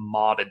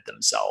modded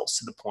themselves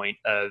to the point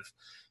of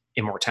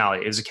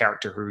immortality. There's a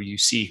character who you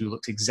see who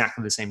looks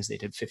exactly the same as they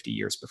did 50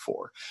 years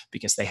before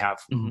because they have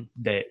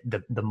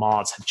the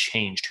mods have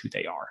changed who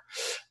they are.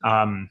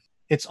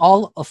 It's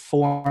all a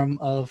form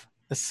of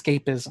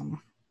escapism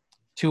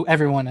to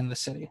everyone in the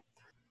city.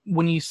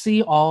 When you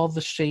see all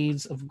the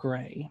shades of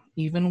gray,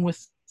 even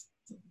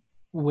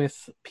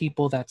with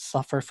people that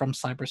suffer from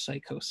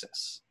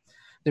cyberpsychosis,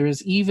 there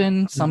is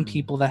even some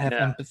people that have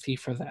empathy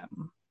for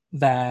them,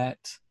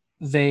 that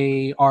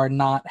they are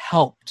not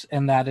helped,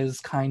 and that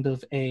is kind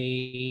of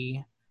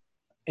a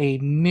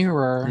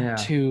mirror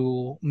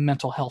to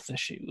mental health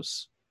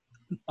issues,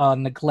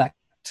 neglect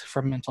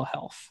for mental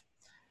health,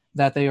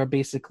 that they are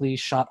basically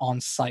shot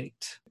on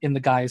sight in the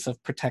guise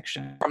of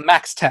protection. From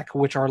MaxTac,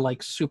 which are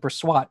like super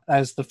SWAT,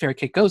 as the fairy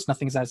cake goes,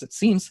 nothing's as it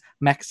seems.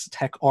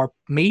 MaxTac are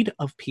made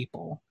of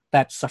people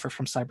that suffer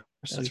from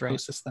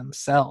cyberpsychosis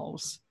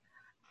themselves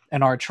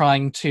and are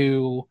trying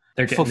to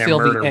fulfill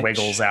their murder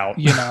wiggles out,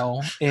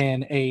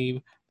 in a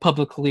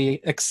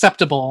publicly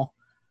acceptable,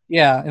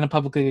 in a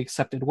publicly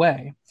accepted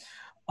way.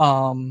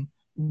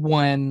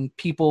 When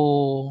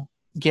people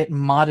get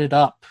modded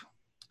up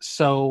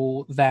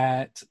so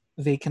that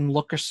they can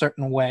look a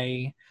certain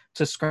way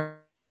to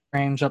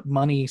scrounge up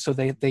money so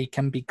they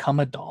can become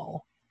a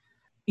doll.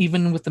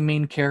 Even with the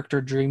main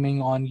character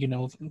dreaming on,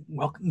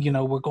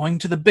 we're going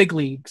to the big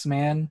leagues,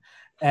 man,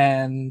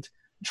 and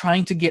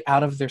trying to get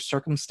out of their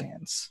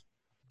circumstance,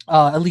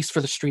 at least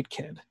for the street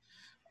kid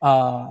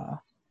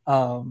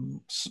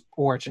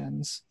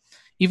origins.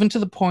 Even to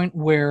the point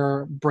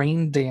where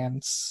Brain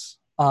Dance,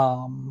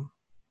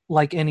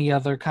 like any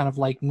other kind of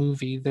like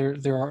movie, there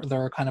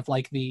are kind of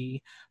like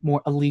the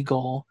more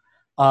illegal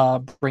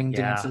brain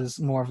dances,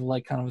 more of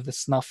like kind of the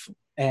snuff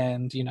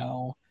and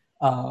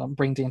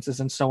brain dances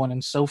and so on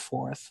and so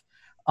forth.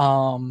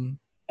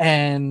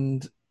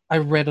 And I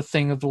read a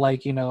thing of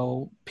like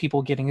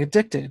people getting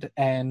addicted,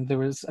 and there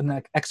was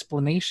an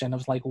explanation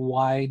of like,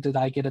 why did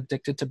I get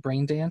addicted to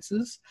brain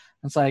dances?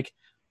 It's like,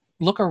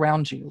 look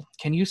around you.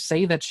 Can you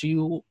say that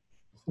you,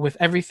 with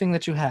everything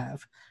that you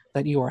have,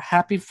 that you are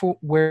happy for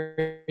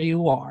where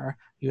you are,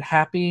 you're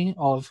happy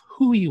of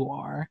who you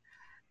are,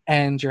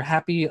 and you're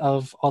happy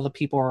of all the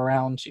people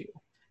around you?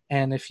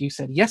 And if you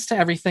said yes to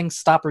everything,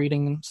 stop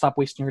reading, stop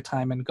wasting your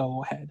time, and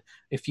go ahead.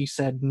 If you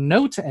said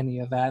no to any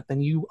of that, then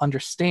you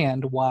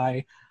understand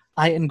why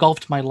I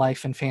engulfed my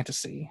life in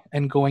fantasy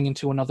and going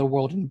into another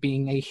world and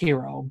being a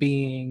hero,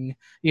 being,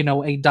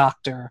 a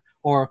doctor,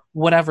 or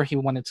whatever he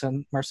wanted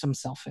to immerse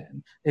himself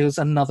in. It was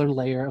another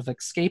layer of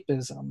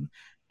escapism.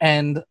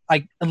 And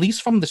at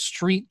least from the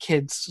street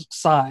kids'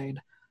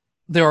 side,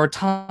 there are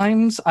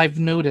times I've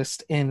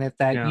noticed in it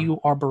that you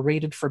are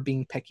berated for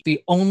being picky.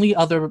 The only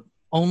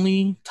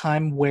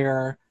time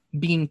where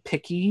being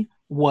picky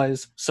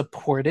was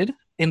supported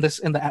in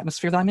the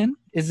atmosphere that I'm in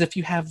is if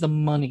you have the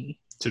money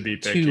to be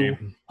picky, to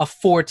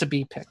afford to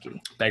be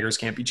picky. Beggars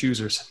can't be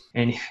choosers.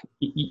 And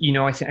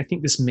I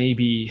think this may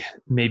be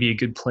a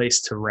good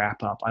place to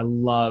wrap up. I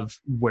love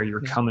where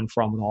you're coming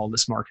from with all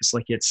this, Marcus.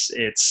 Like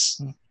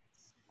it's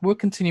we'll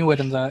continue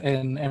it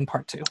in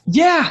part 2.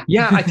 Yeah.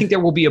 I think there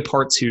will be a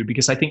part 2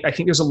 because I think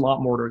there's a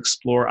lot more to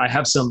explore. I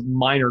have some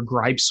minor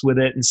gripes with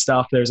it and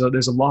stuff. There's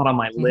a lot on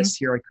my list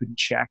here I couldn't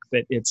check,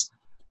 but it's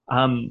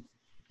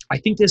I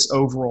think this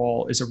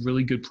overall is a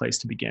really good place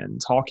to begin,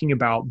 talking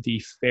about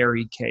the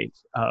fairy cake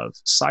of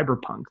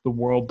cyberpunk, the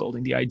world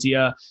building, the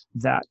idea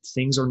that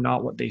things are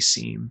not what they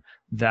seem,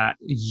 that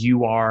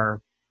you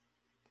are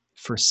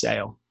for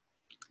sale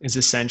is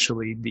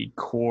essentially the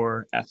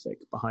core ethic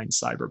behind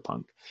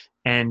cyberpunk.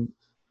 And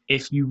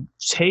if you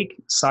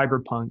take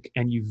cyberpunk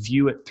and you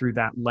view it through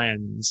that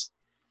lens,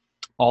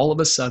 all of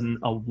a sudden,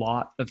 a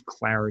lot of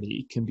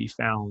clarity can be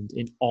found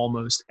in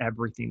almost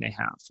everything they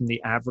have, from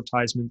the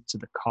advertisement to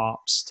the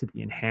cops, to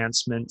the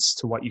enhancements,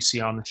 to what you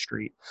see on the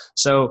street.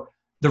 So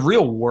the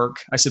real work,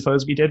 I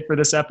suppose, we did for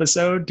this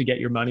episode to get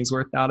your money's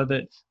worth out of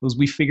it was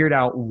we figured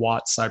out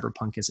what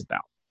cyberpunk is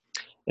about.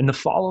 In the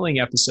following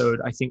episode,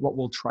 I think what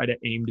we'll try to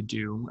aim to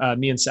do,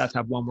 me and Seth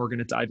have one, we're going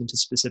to dive into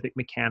specific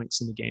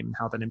mechanics in the game and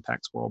how that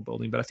impacts world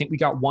building. But I think we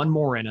got one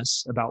more in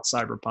us about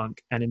cyberpunk.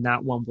 And in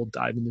that one, we'll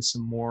dive into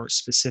some more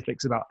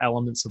specifics about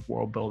elements of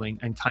world building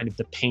and kind of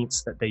the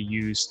paints that they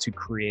use to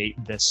create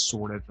this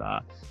sort of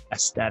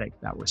aesthetic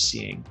that we're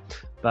seeing.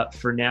 But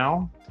for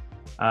now,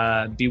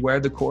 beware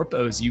the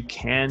corpos. You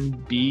can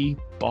be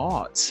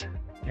bought.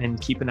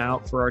 And keep an eye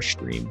out for our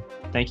stream.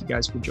 Thank you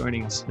guys for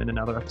joining us in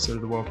another episode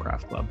of the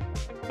Worldcraft Club.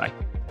 Bye.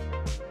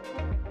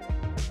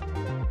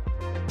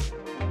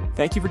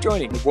 Thank you for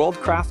joining the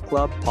Worldcraft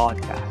Club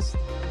podcast.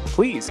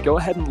 Please go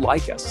ahead and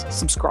like us,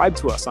 subscribe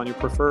to us on your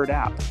preferred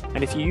app,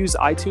 and if you use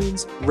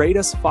iTunes, rate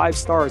us 5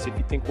 stars if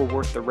you think we're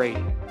worth the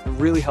rating. It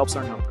really helps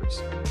our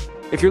numbers.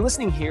 If you're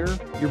listening here,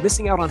 you're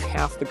missing out on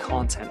half the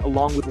content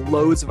along with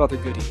loads of other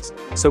goodies.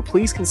 So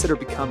please consider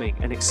becoming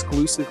an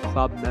exclusive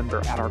club member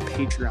at our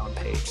Patreon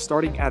page,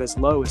 starting at as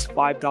low as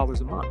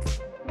 $5 a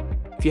month.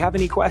 If you have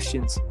any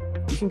questions,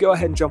 you can go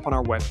ahead and jump on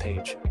our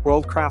webpage,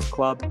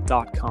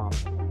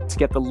 worldcraftclub.com, to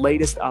get the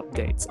latest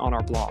updates on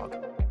our blog.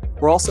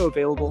 We're also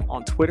available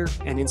on Twitter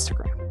and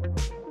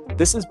Instagram.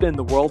 This has been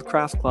the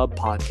Worldcraft Club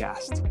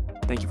podcast.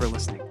 Thank you for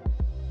listening.